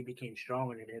 So he became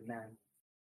stronger than Ip Man.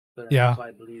 So then Yeah. that's why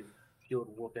I believe he would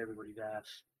whoop everybody's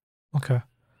ass. Okay.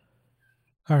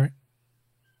 All right.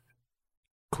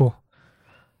 Cool.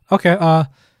 Okay.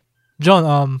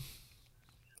 John.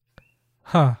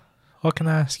 Huh. What can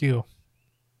I ask you?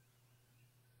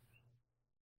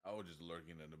 I was just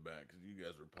lurking in the back because you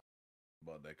guys were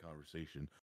about that conversation.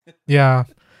 Yeah.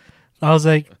 I was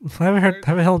like, I haven't heard,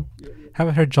 Where's my-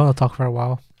 haven't heard Jonah talk for a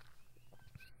while.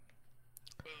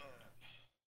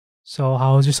 So,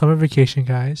 how was your summer vacation,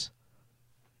 guys?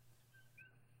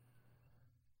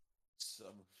 Some-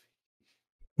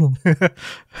 What's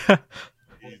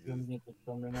Jesus. coming into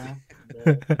summer now?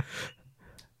 The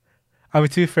I mean,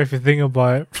 to be fair, if you think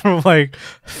about it, from like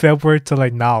February to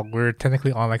like now, we're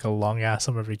technically on like a long ass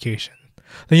summer vacation.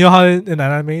 Then you know how in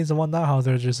animes and whatnot, how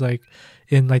they're just like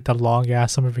in like the long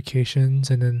ass summer vacations,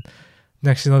 and then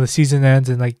next you know the season ends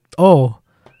and like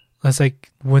it's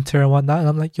like winter and whatnot, and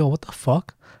I'm like, yo, what the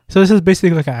fuck? So this is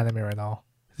basically like an anime right now,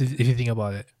 if you think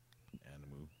about it.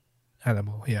 Animu.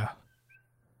 Animal, yeah.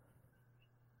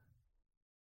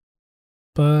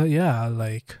 But yeah,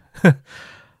 like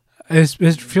it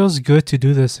feels good to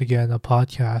do this again, a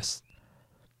podcast,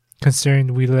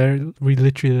 considering we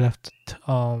literally left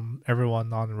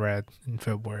everyone on red in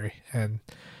February and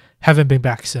haven't been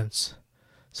back since.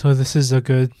 So this is a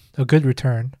good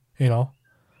return, you know.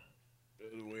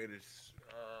 Good way to.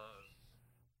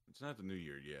 It's not the new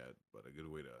year yet, but a good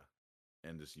way to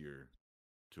end this year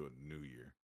to a new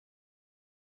year.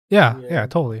 Yeah, Yeah. yeah,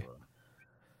 totally.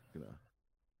 You know,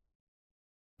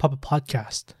 Pop a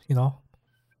podcast, you know.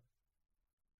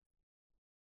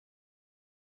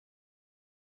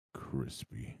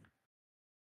 crispy.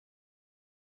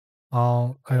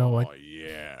 I don't like Oh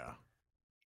yeah.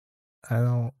 I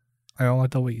don't I don't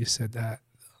like the way you said that.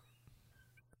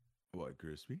 What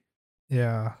crispy?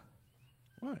 Yeah,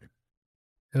 Why? it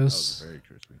That was was very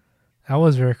crispy. that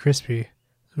was very crispy.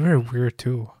 Very weird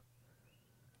too.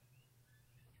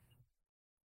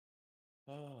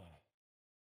 Oh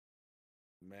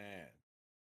man,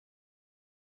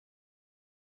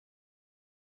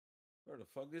 where the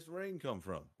fuck this rain come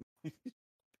from?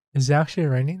 Is it actually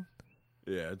raining?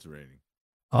 Yeah, it's raining.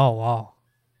 Oh wow.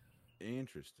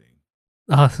 Interesting.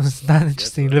 Oh, it's not Guess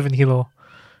interesting. You live in Hilo.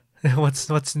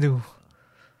 What's new?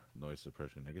 noise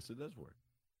suppression. I guess it does work.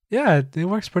 Yeah, it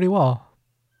works pretty well.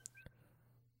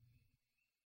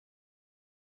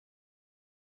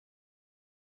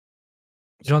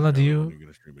 So Jonah, do Kyler, when are you you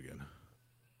gonna stream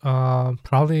again?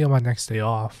 probably on my next day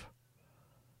off?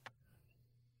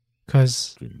 Cause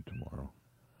Stream tomorrow.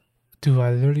 do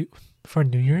I literally for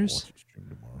New I Year's? want you to stream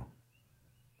tomorrow.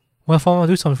 What if I want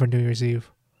to do something for New Year's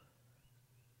Eve?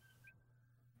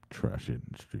 Trash it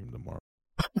and stream tomorrow.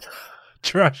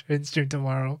 Trash and stream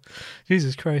tomorrow.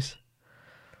 Jesus Christ.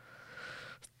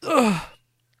 Ugh.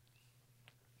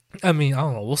 I mean, I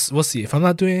don't know. We'll see. If I'm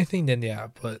not doing anything, then yeah.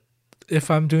 But if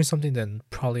I'm doing something, then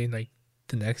probably like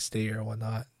the next day or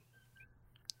whatnot.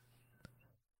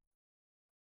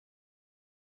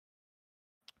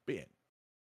 Ben.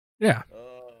 Yeah,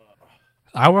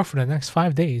 I work for the next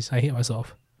 5 days. I hate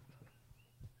myself.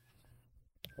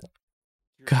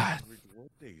 Your God, average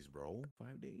work days, bro.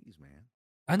 5 days, man.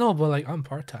 I know, but like I'm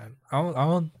part time. I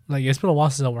don't like. It's been a while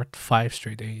since I worked 5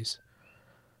 straight days.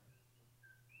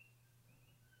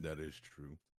 That is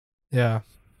true. Yeah,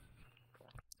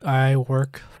 I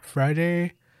work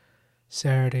Friday,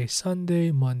 Saturday,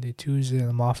 Sunday, Monday, Tuesday, and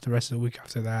I'm off the rest of the week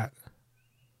after that.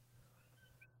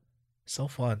 So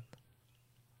fun.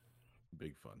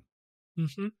 Big fun.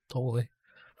 Totally.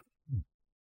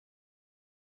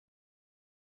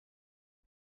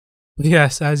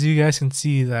 Yes, as you guys can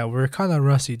see, that we're kind of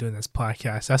rusty doing this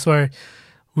podcast. That's why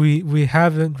we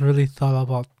haven't really thought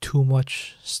about too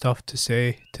much stuff to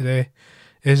say today.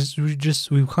 Is we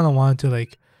kind of wanted to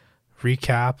like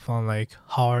recap on like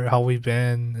how we've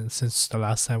been and since the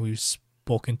last time we've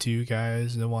spoken to you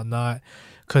guys and whatnot,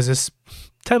 because it's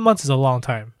 10 months is a long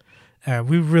time, and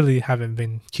we really haven't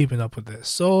been keeping up with this.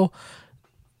 So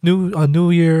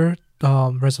new year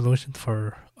resolution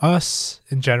for us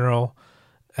in general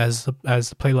as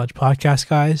the Play Lunch podcast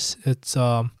guys. It's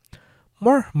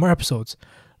more episodes.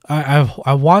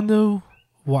 I want to.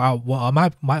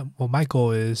 My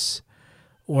goal is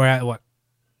we're at what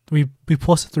we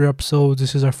posted 3 episodes.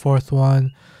 This is our fourth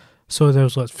one. So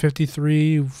there's what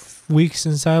 53 weeks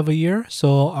inside of a year.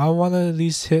 So I want to at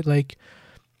least hit like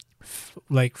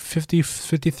 50,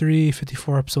 53,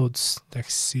 54 episodes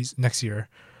next year.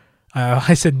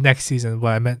 I said next season, but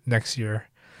I meant next year.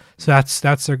 So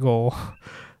that's our goal.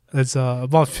 It's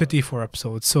about 54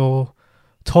 episodes. So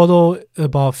total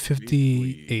about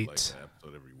Basically, 58 like an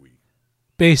episode every week.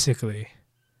 basically.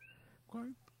 Okay.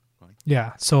 Fine.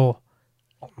 Yeah. So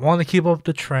I want to keep up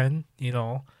the trend,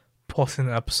 posting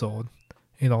an episode,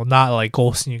 not like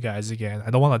ghosting you guys again.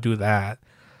 I don't want to do that.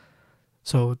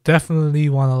 So definitely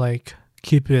want to like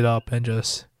keep it up and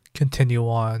just continue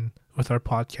on with our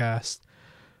podcast.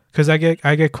 Because I get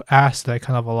asked like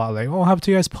kind of a lot, like, oh, what happened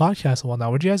to you guys' podcast and whatnot?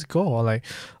 Where'd you guys go? I'm like,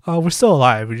 we're still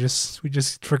alive. We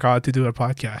just forgot to do our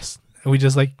podcast, and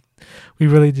we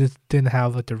really just didn't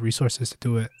have like the resources to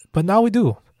do it. But now we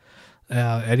do.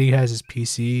 Eddie has his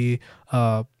PC.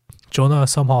 Jonah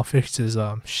somehow fixed his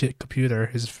shit computer,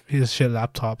 his shit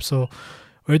laptop. So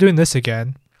we're doing this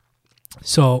again.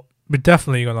 So we're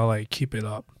definitely gonna like keep it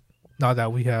up. Now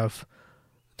that we have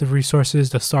the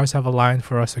resources, the stars have aligned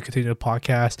for us to continue the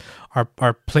podcast.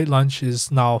 Our plate lunch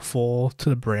is now full to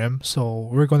the brim, so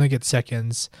we're gonna get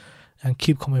seconds and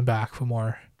keep coming back for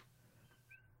more.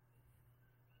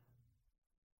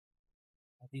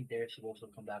 I think they're supposed to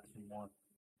come back for more.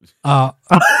 Uh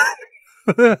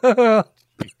I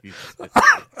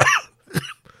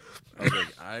was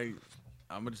like, I'm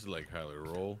gonna just like Kyler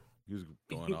roll. He was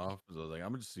going off. So I was like, I'm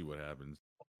gonna just see what happens.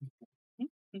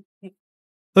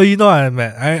 Oh, you know what I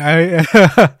meant.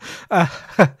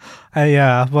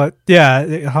 Yeah, but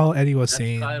yeah, how Eddie was That's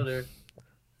saying. Kyler.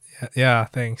 Yeah,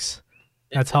 thanks.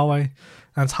 That's how I.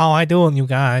 That's how I do it, you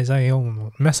guys. I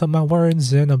mess up my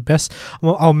words in the best.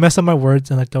 Well, I'll mess up my words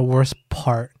in like the worst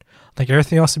part. Like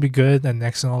everything else to be good, and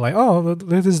next thing I'm like, oh,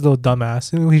 this is little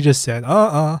dumbass. And he just said, You're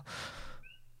not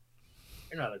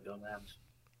a dumbass.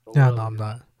 But we Yeah, love no, I'm you.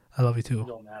 not. I love you You too.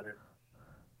 don't matter.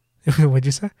 What'd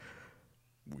you say?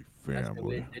 We I said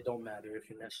family. it don't matter if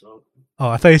you mess up. Oh,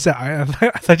 I thought you said I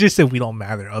thought you said we don't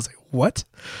matter. I was like, what?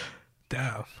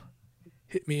 Damn,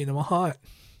 hit me in my heart.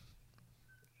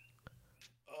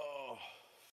 Oh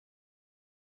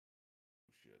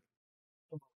shit.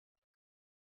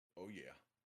 Oh yeah.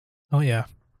 Oh yeah.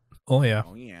 Oh yeah.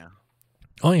 Oh yeah.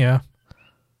 Oh yeah.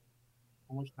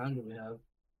 How much time do we have?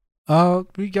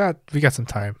 We got some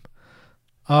time.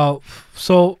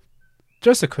 So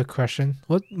just a quick question.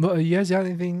 What you guys got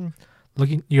anything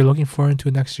you're looking forward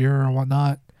to next year or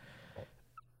whatnot?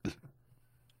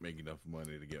 Make enough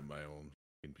money to get my own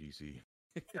PC.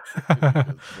 Because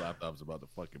laptop's about to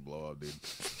fucking blow up, dude.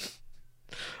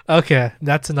 Okay,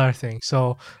 that's another thing.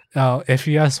 So, if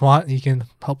you guys want, you can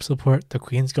help support the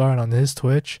Queen's Guard on his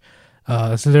Twitch.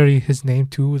 It's literally his name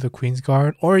too, the Queen's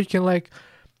Guard. Or you can like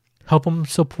help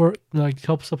support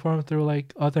him through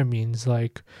like other means.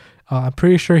 Like, I'm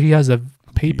pretty sure he has a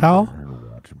PayPal.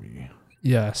 Watch me.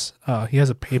 Yes, he has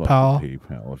a Fuck the PayPal.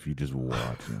 PayPal. If you just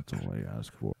watch, that's all I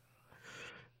ask for.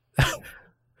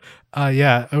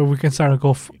 Yeah, or we can start a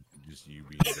Just you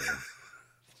being there.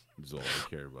 That's all I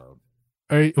care about.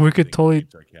 Or we could totally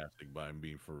sarcastic, but I'm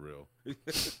being for real.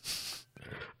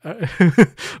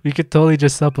 we could totally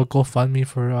just set up a GoFundMe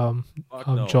for no.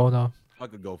 Jonah.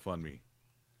 Fuck a GoFundMe.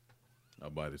 I'll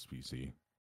buy this PC.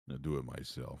 I'll do it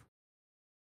myself.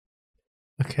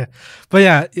 Okay, but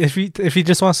yeah, if you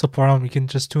just want to support him, you can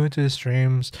just tune into the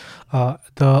streams, the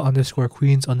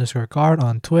 _Queens_Guard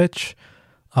on Twitch.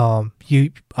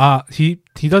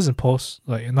 He doesn't post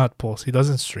not post. He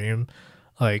doesn't stream,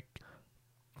 like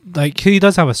he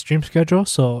does have a stream schedule.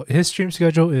 So his stream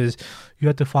schedule is you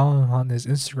have to follow him on his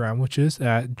Instagram, which is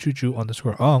at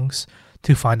juju_unks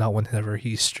to find out whenever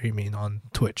he's streaming on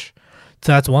Twitch.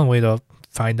 So that's one way to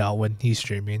find out when he's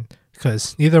streaming.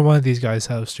 Because neither one of these guys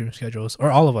have stream schedules,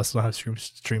 or all of us don't have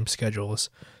stream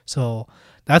schedules. So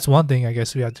that's one thing I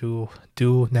guess we have to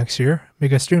do next year.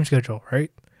 Make a stream schedule, right?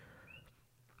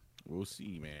 We'll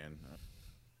see, man.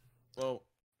 Well,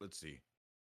 let's see.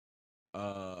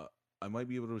 I might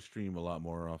be able to stream a lot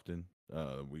more often.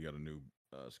 We got a new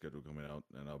schedule coming out,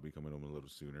 and I'll be coming home a little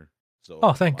sooner. So,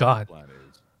 oh, thank God. Plan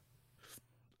is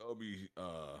I'll be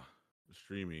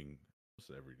streaming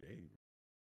every day.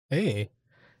 Hey.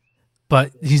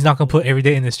 But he's not going to put every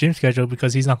day in the stream schedule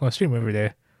because he's not going to stream every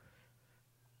day.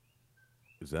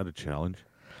 Is that a challenge?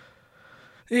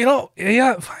 You know,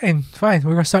 yeah, fine. We're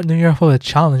going to start New Year with a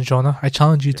challenge, Jonah. I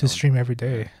challenge you to stream every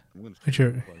day. I'm gonna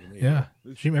stream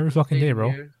stream every fucking day, bro.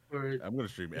 I'm going to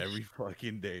stream every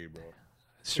fucking day, bro.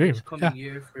 Stream. This coming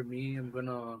year for me, I'm going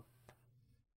to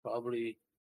probably,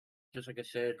 just like I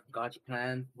said, God's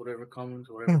plan, whatever comes.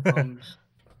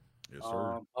 Yes,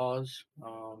 sir. Pause.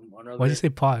 Why did you say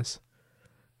pause?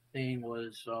 Thing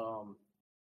was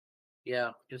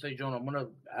just like Jonah, I'm gonna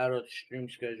add a stream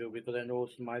schedule because I know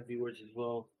some of my viewers as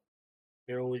well.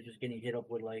 They're always just getting hit up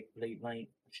with like late night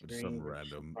streams, some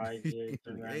random surprises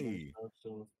and random stuff.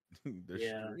 So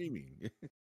they're streaming.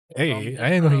 Hey, I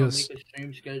didn't know he was. Make a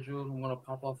stream schedule. I'm gonna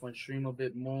pop off on stream a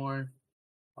bit more.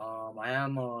 I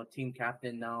am a team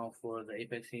captain now for the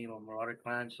Apex team of Marauder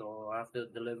Clan, so I have to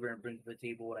deliver and bring to the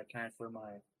table what I can for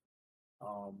my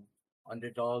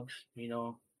underdogs. You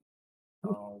know,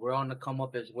 we're on the come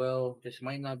up as well. This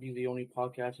might not be the only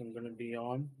podcast I'm going to be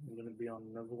on. I'm going to be on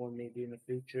another one maybe in the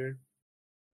future.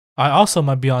 I also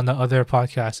might be on the other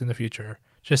podcast in the future.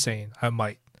 Just saying, I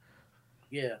might.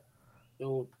 Yeah.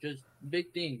 So just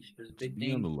big things. Just big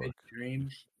things, big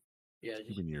dreams. Yeah,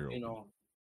 just, you know,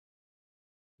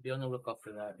 be on the lookout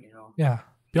for that, you know. Yeah,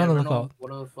 be on the lookout.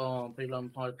 What if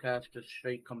Playland Podcast just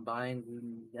straight combined? We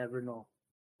never know.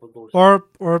 Or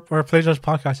Play Lunch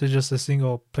Podcast is just a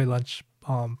single Play Lunch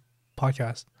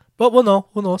podcast. But we'll know.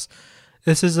 Who knows?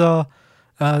 This is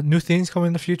new things coming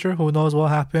in the future. Who knows what will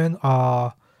happen?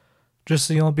 Just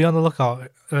be on the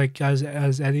lookout. Like as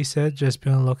Eddie said, just be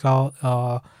on the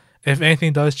lookout. If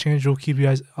anything does change, we'll keep you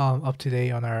guys up to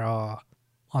date on our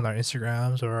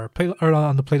Instagrams or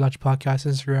on the Play Lunch Podcast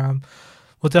Instagram.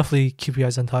 We'll definitely keep you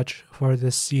guys in touch for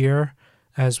this year,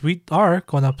 as we are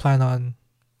gonna plan on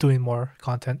doing more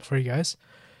content for you guys,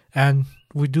 and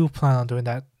we do plan on doing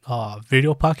that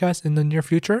video podcast in the near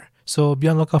future. So be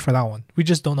on the lookout for that one. We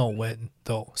just don't know when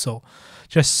though. So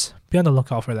just be on the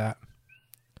lookout for that.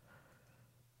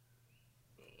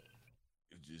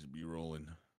 Just be rolling.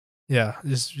 Yeah,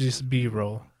 just be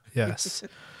roll. Yes.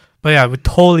 But yeah, we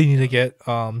totally need to get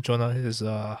Jonah his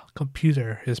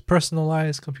computer, his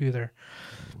personalized computer.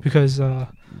 Because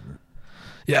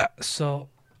yeah, so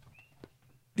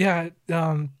yeah,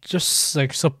 just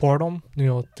like support him,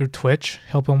 through Twitch,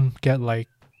 help him get like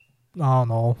I don't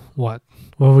know what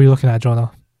were we looking at,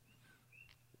 Jonah?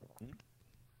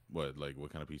 What, like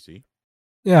what kind of PC?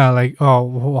 Yeah, like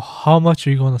how much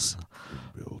are you gonna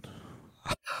Build.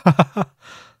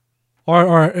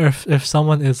 or if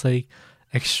someone is like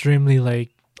extremely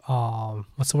like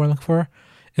what's the word I'm looking for?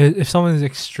 If someone is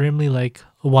extremely like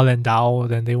well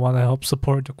endowed and they want to help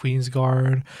support the Queen's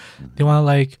Guard, they want to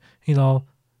like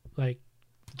like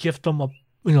gift them a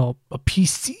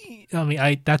PC. I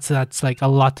mean, that's like a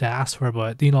lot to ask for,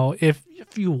 but if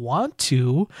you want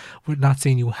to, we're not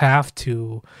saying you have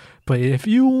to, but if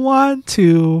you want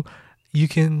to, you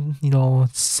can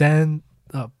send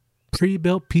a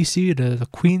pre-built PC to the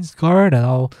Queen's Guard,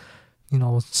 and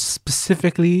I'll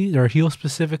specifically, or he'll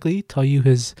specifically tell you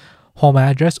his home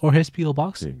address or his PO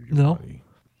box. Save your money.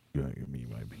 You gotta give me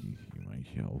my PC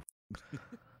myself.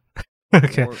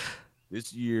 Okay.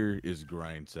 This year is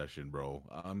grind session, bro.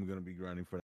 I'm gonna be grinding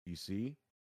for that PC.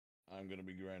 I'm gonna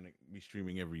be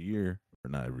streaming every year, or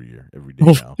not every year, every day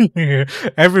now.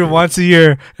 every once a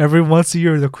year,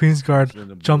 the Queen's Guard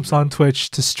jumps on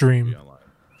Twitch to stream. Be online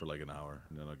for like an hour,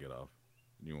 and then I'll get off.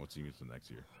 You won't see me until next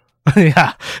year.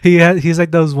 Yeah, he's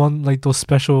like those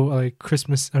special like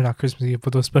Christmas, or not Christmas Eve,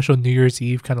 but those special New Year's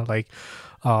Eve kind of like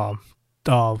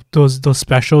those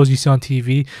specials you see on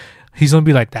TV. He's gonna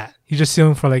be like that. You just see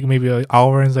him for like maybe an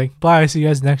hour and it's like, bye, see you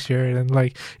guys next year, and then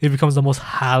like it becomes the most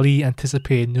highly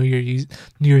anticipated New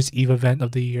Year's Eve event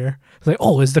of the year. It's like,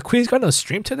 oh, is the Queen's gonna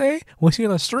stream today? What's he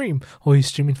gonna stream? Oh, he's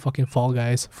streaming fucking Fall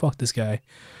Guys. Fuck this guy.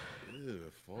 Ew,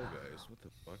 Fall Guys, what the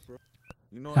fuck, bro?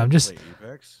 You know I'm just play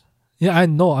Apex. Yeah, I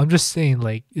know. I'm just saying,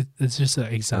 like it's just an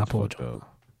example.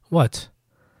 What?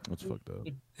 What's fucked up?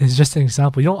 It's just an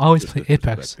example. You don't always play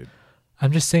Apex.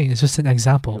 I'm just saying, it's just an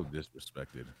example.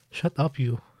 Disrespected. Shut up,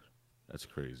 you. That's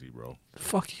crazy, bro.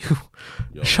 Fuck you.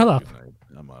 Yo, shut up.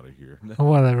 I'm out of here.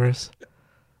 Whatever.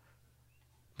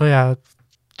 But yeah,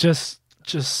 just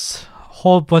a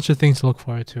whole bunch of things to look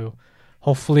forward to.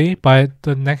 Hopefully, by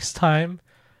the next time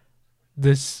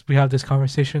we have this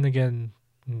conversation again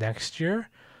next year,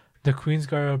 the Queen's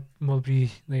Guard will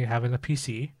be having a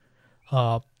PC.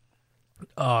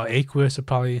 Aqueous will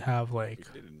probably have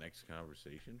like the next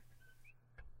conversation.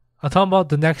 I'm talking about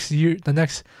the next year, the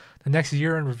next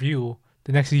year in review,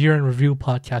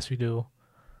 podcast we do.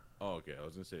 Oh, okay. I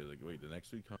was gonna say like, wait, the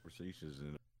next week conversation is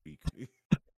in a week.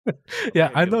 Yeah,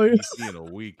 I know you're PC in a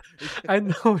week. I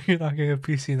know you're not getting a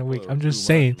PC in a week. I'm just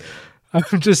saying.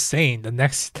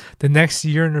 The next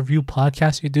year in review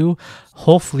podcast we do,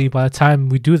 hopefully by the time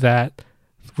we do that,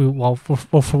 for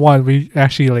one, we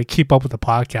actually like keep up with the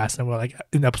podcast and we're like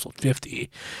in episode 50,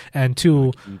 and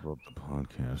two, keep up the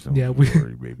podcast. Don't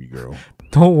worry, baby girl.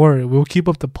 Don't worry, we'll keep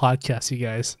up the podcast, you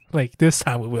guys. Like this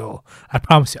time we will. I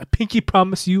promise you. I pinky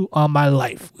promise you on my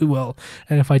life we will.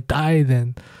 And if I die,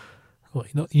 then well,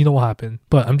 you know what happened.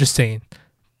 But I'm just saying,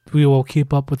 we will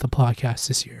keep up with the podcast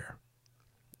this year.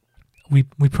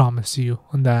 We promise you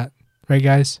on that, right,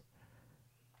 guys?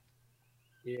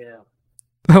 Yeah.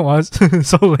 That was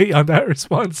so late on that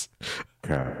response.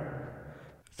 Okay.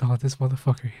 Oh, this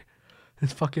motherfucker.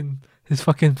 His fucking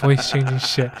voice changing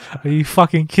shit. Are you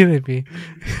fucking kidding me?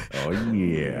 Oh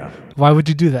yeah. Why would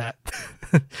you do that?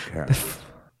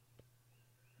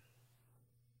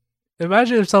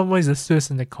 Imagine if someone's listening to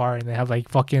this in the car and they have like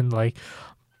fucking like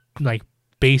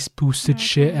bass boosted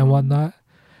shit and whatnot,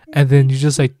 and then you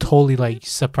just like totally like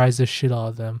surprise the shit out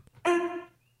of them.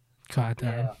 God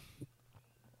damn. Yeah.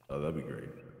 Oh, that'd be great.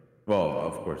 Well,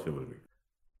 of course it would be.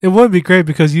 It would be great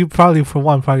because you probably, for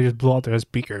one, just blow out their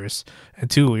speakers, and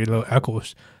two, your little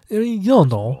echoes. I mean, you don't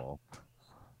know.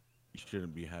 You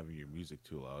shouldn't be having your music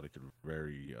too loud. It could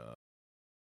very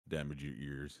damage your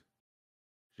ears.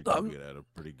 You can get at a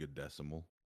pretty good decimal.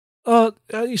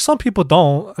 Some people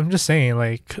don't. I'm just saying,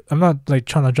 like, I'm not like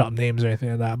trying to drop names or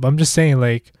anything like that, but I'm just saying,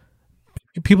 like,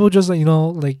 people just like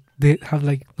like they have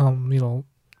like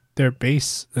their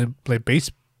bass like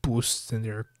bass boosts in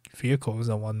their vehicles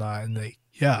and whatnot, and like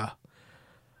yeah.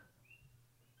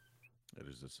 It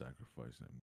is a sacrifice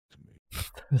to me.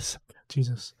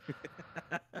 Jesus,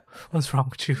 what's wrong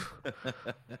with you?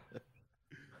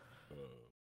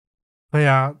 But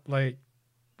yeah, like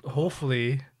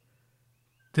hopefully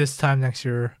this time next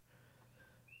year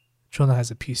Jonah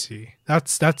has a PC.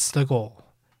 That's the goal.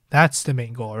 That's the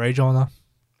main goal, right, Jonah?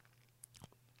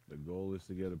 The goal is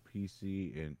to get a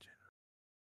PC in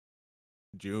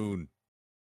June.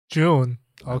 June.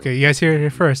 I Okay, don't you guys hear it here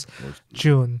know. first. Or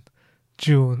June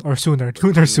or sooner. But June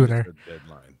or June is sooner. the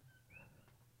deadline.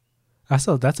 That's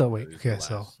a wait. That is the Okay,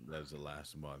 so last. That is the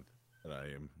last month that I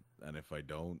am. And if I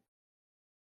don't,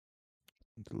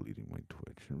 I'm deleting my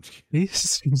Twitch. I'm just kidding.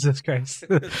 Jesus Christ.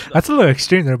 No, That's a little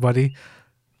extreme there, buddy.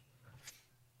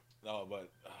 no, but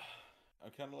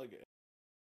I'm kind of like.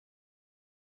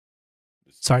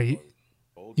 Sorry,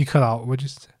 you cut out. What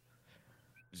just?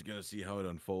 Just gonna see how it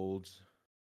unfolds.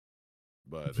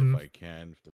 But Mhm. if I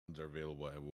can, if the funds are available,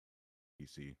 I will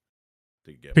PC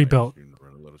to get my Pre-built. stream to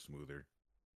run a little smoother.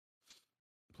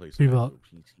 Play some Pre-built.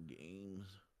 actual PC games.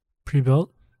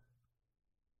 Pre-built.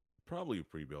 Probably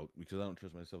pre-built because I don't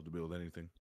trust myself to build anything.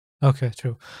 Okay,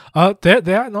 true. I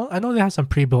know they have some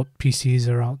pre-built PCs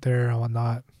are out there and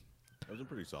whatnot. Those are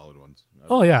pretty solid ones.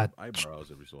 Oh, yeah. I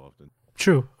browse every so often.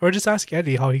 True. Or just ask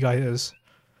Eddie how he got his.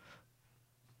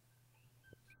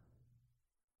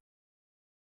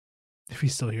 If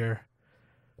he's still here.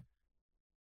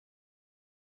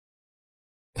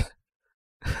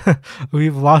 I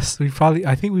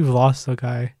think we've lost the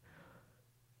guy.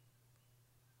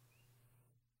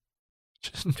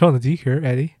 Jonah, do you hear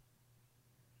Eddie?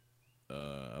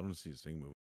 I don't see his thing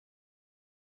moving.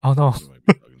 Oh no. He might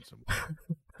be talking to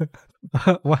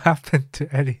someone. What happened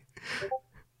to Eddie?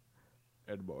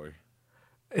 Ed boy.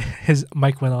 His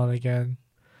mic went on again.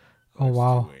 Oh It's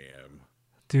wow. 2 a.m.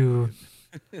 Dude.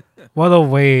 What a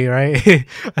way, right?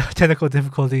 Technical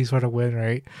difficulties for the win,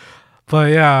 right?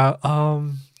 But yeah,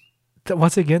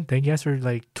 once again, thank you guys for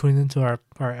like tuning into our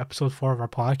episode 4 of our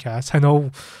podcast. I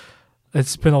know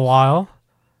it's been a while.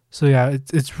 So yeah,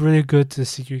 it's really good to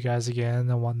see you guys again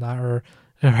and whatnot, or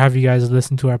have you guys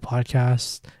listen to our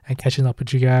podcast and catching up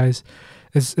with you guys.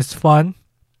 It's fun.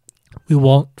 We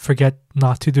won't forget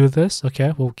not to do this.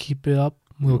 Okay, we'll keep it up.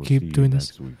 We'll see keep you doing this.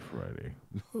 next week Friday.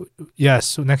 Yes,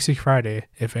 so next week Friday,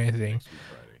 if anything, Next week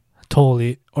Friday.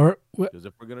 totally. Or Because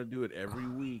if we're gonna do it every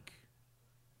week,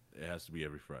 it has to be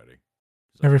every Friday.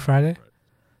 So every Friday.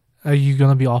 Are you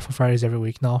gonna be off on Fridays every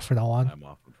week now from now on? I'm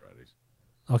off on Fridays.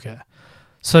 Okay.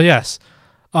 So yes,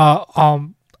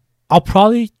 I'll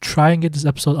probably try and get this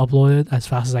episode uploaded as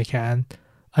fast as I can.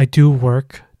 I do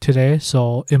work today,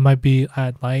 so it might be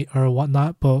at night or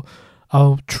whatnot, but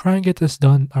I'll try and get this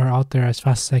done or out there as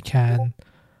fast as I can.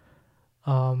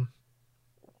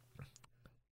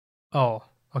 Oh,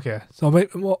 okay. So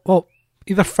well,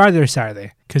 either Friday or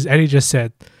Saturday, because Eddie just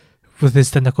said with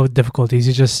his technical difficulties,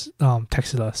 he just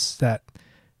texted us that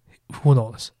who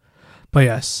knows. But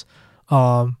yes,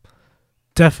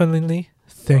 definitely.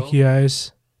 Thank Hello? you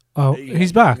guys. Oh, Hey,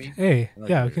 he's you back. hear me? Hey, I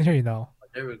yeah, can we can hear hear you now.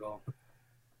 There we go.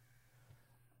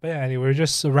 But yeah, anyway, we're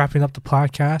just wrapping up the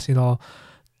podcast.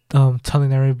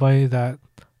 Telling everybody that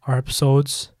our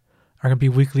episodes are gonna be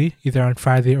weekly, either on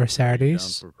Friday or Down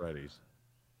Saturdays. for Fridays.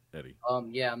 Eddie.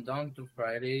 Yeah, I'm down to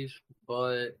Fridays,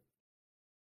 but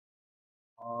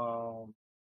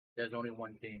there's only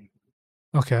one thing.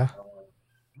 Okay.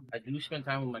 I do spend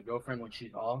time with my girlfriend when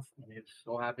she's off, and if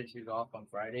so happens she's off on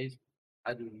Fridays,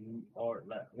 I do or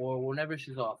whenever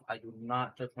she's off, I do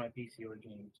not touch my PC or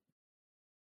games.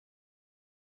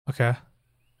 Okay.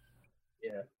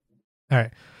 Yeah. All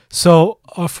right. So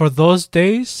for those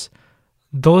days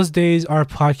our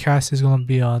podcast is gonna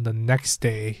be on the next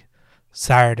day,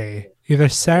 Saturday, either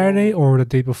Saturday or the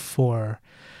day before,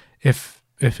 if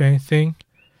anything.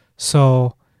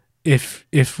 So if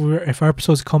our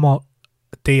episodes come out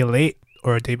a day late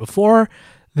or a day before,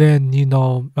 then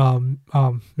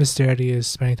Mr. Eddie is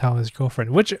spending time with his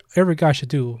girlfriend, which every guy should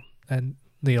do, and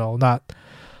not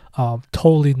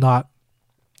totally not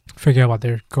forget about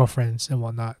their girlfriends and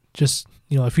whatnot. Just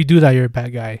if you do that, you're a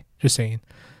bad guy. Just saying.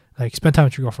 Like, spend time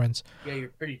with your girlfriends. Yeah, you're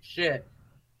pretty shit.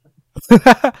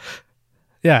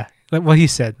 Yeah, like what he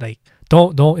said. Like,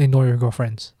 don't ignore your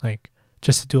girlfriends. Like,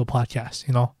 just to do a podcast.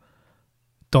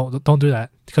 Don't do that,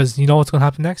 because you know what's gonna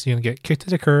happen next. You're gonna get kicked to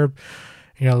the curb.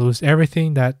 You're gonna lose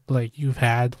everything that like you've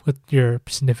had with your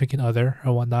significant other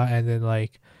or whatnot, and then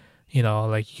like you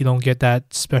don't get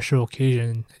that special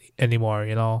occasion anymore.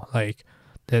 Like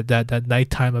that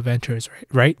nighttime adventures,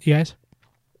 right, you guys?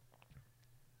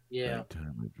 Yeah.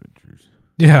 Nighttime adventures.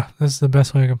 Yeah, that's the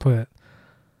best way I can put it.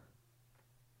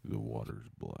 The water's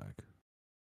black.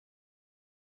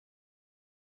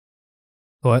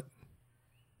 What?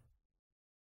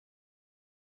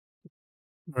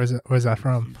 Where's that It's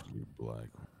from? usually black.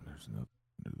 There's nothing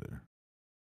under there.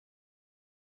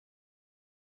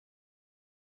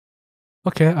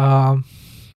 Okay,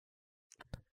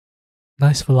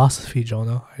 Nice philosophy,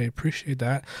 Jonah. I appreciate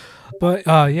that. But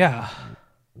yeah.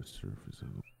 The surface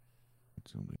of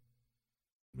it's only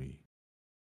me.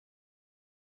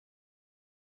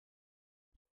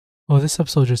 Well, this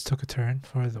episode just took a turn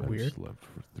for the I weird. slept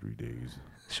for 3 days.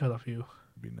 Shut up, you.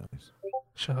 Be nice.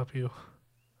 Shut up, you.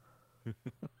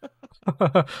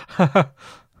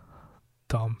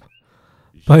 Dumb.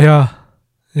 But yeah,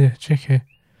 JK.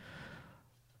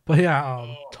 But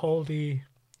yeah, totally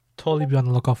be on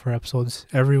the lookout for episodes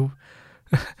every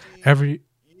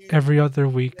other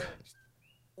week.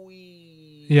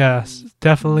 Yes,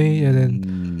 definitely. And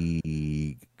then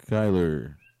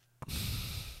Kyler,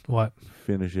 what?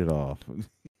 finish it off.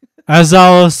 As I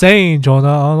was saying, Jonah,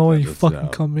 I don't know when you Let's fucking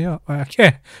out. cut me up.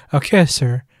 Okay,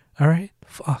 sir. All right,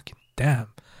 fucking damn.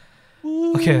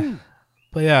 Okay,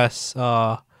 but yes,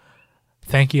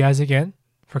 thank you guys again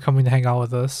for coming to hang out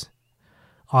with us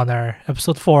on our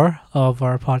episode 4 of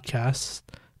our podcast.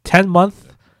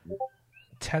 10-month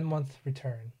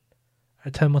return.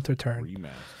 Our 10-month return.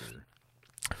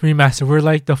 Remaster. We're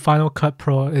like the Final Cut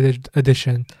Pro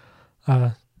edition.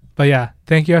 But yeah,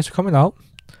 thank you guys for coming out.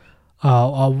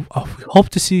 I'll hope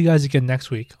to see you guys again next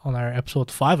week on our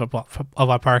episode 5 of our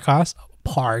podcast.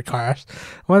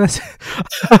 What is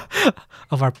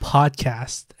of our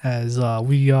podcast, as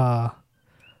we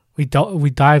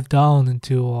dive down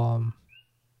into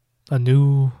a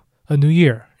new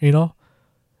year,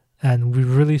 and we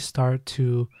really start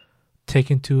to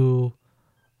take into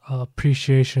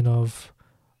appreciation of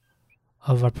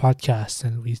our podcast,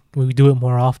 and we do it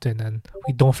more often, and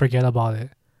we don't forget about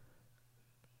it.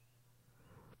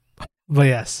 But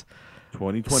yes,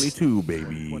 2022,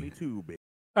 baby.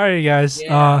 all right, guys.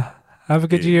 Yeah. Have a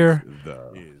good year.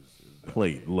 The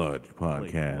Plate Lunch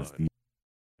Podcast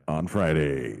on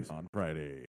Fridays.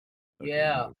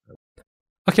 Yeah.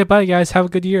 Okay, bye, guys. Have a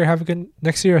good year. Have a good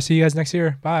next year. See you guys next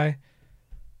year. Bye.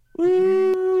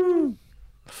 Woo!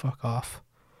 Fuck off.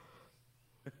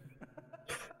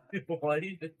 Why do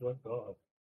you just fuck off?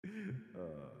 All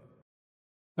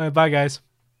right, bye, guys.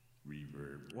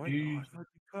 Reverb. Why not? I thought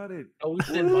you cut it. I was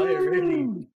in by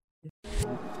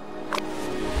already.